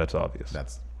equation because that's obvious.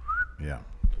 Yeah.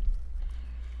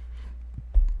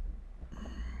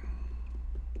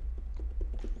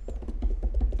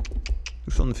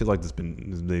 starting to feel like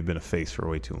they've been a face for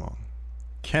way too long.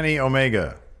 Kenny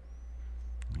Omega.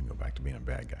 You can go back to being a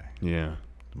bad guy. Yeah.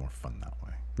 It's more fun that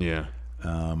way. Yeah.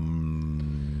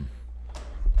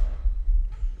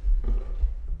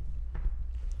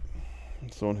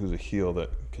 Someone who's a heel that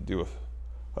could do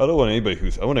I don't want I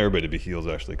want everybody to be heels,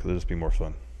 actually, because it'll just be more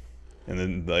fun. And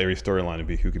then every storyline would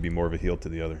be who could be more of a heel to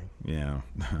the other. Yeah,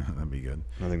 that'd be good.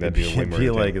 I think that'd be way more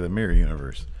feel like the Mirror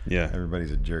Universe. Yeah.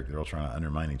 Everybody's a jerk. They're all trying to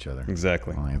undermine each other.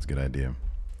 Exactly. I think that's a good idea.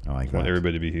 I like I that. want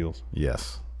everybody to be heels.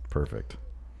 Yes. Perfect.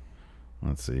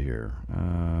 Let's see here.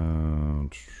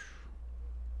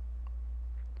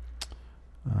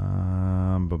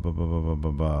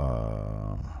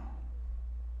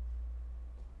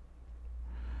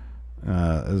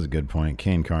 This is a good point.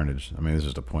 Kane Carnage. I mean, this is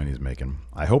just a point he's making.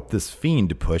 I hope this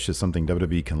Fiend push is something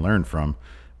WWE can learn from.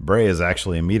 Bray is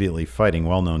actually immediately fighting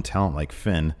well-known talent like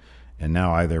Finn, and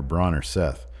now either Braun or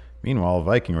Seth. Meanwhile,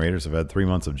 Viking Raiders have had 3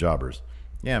 months of jobbers.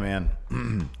 Yeah, man.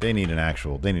 They need to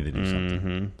do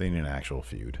something. They need an actual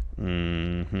feud.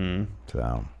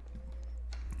 So,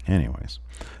 anyways,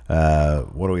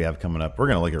 what do we have coming up? We're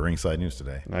going to look at Ringside News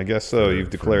today. I guess so.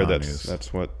 You've declared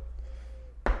that's what.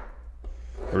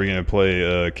 Are we going to play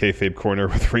Kayfabe Corner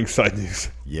with Ringside News?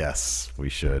 Yes, we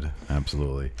should.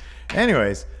 Absolutely.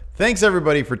 Anyways, thanks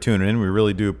everybody for tuning in. We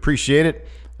really do appreciate it.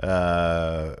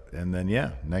 And then,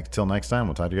 till next time,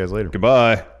 we'll talk to you guys later.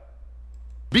 Goodbye.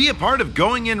 Be a part of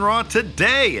Going In Raw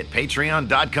today at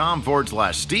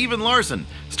patreon.com/Steven Larson.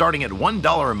 Starting at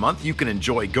 $1 a month, you can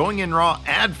enjoy Going In Raw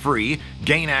ad-free,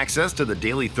 gain access to the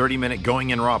daily 30-minute Going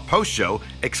In Raw post-show,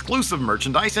 exclusive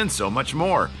merchandise, and so much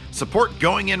more. Support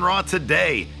Going In Raw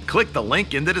today. Click the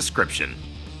link in the description.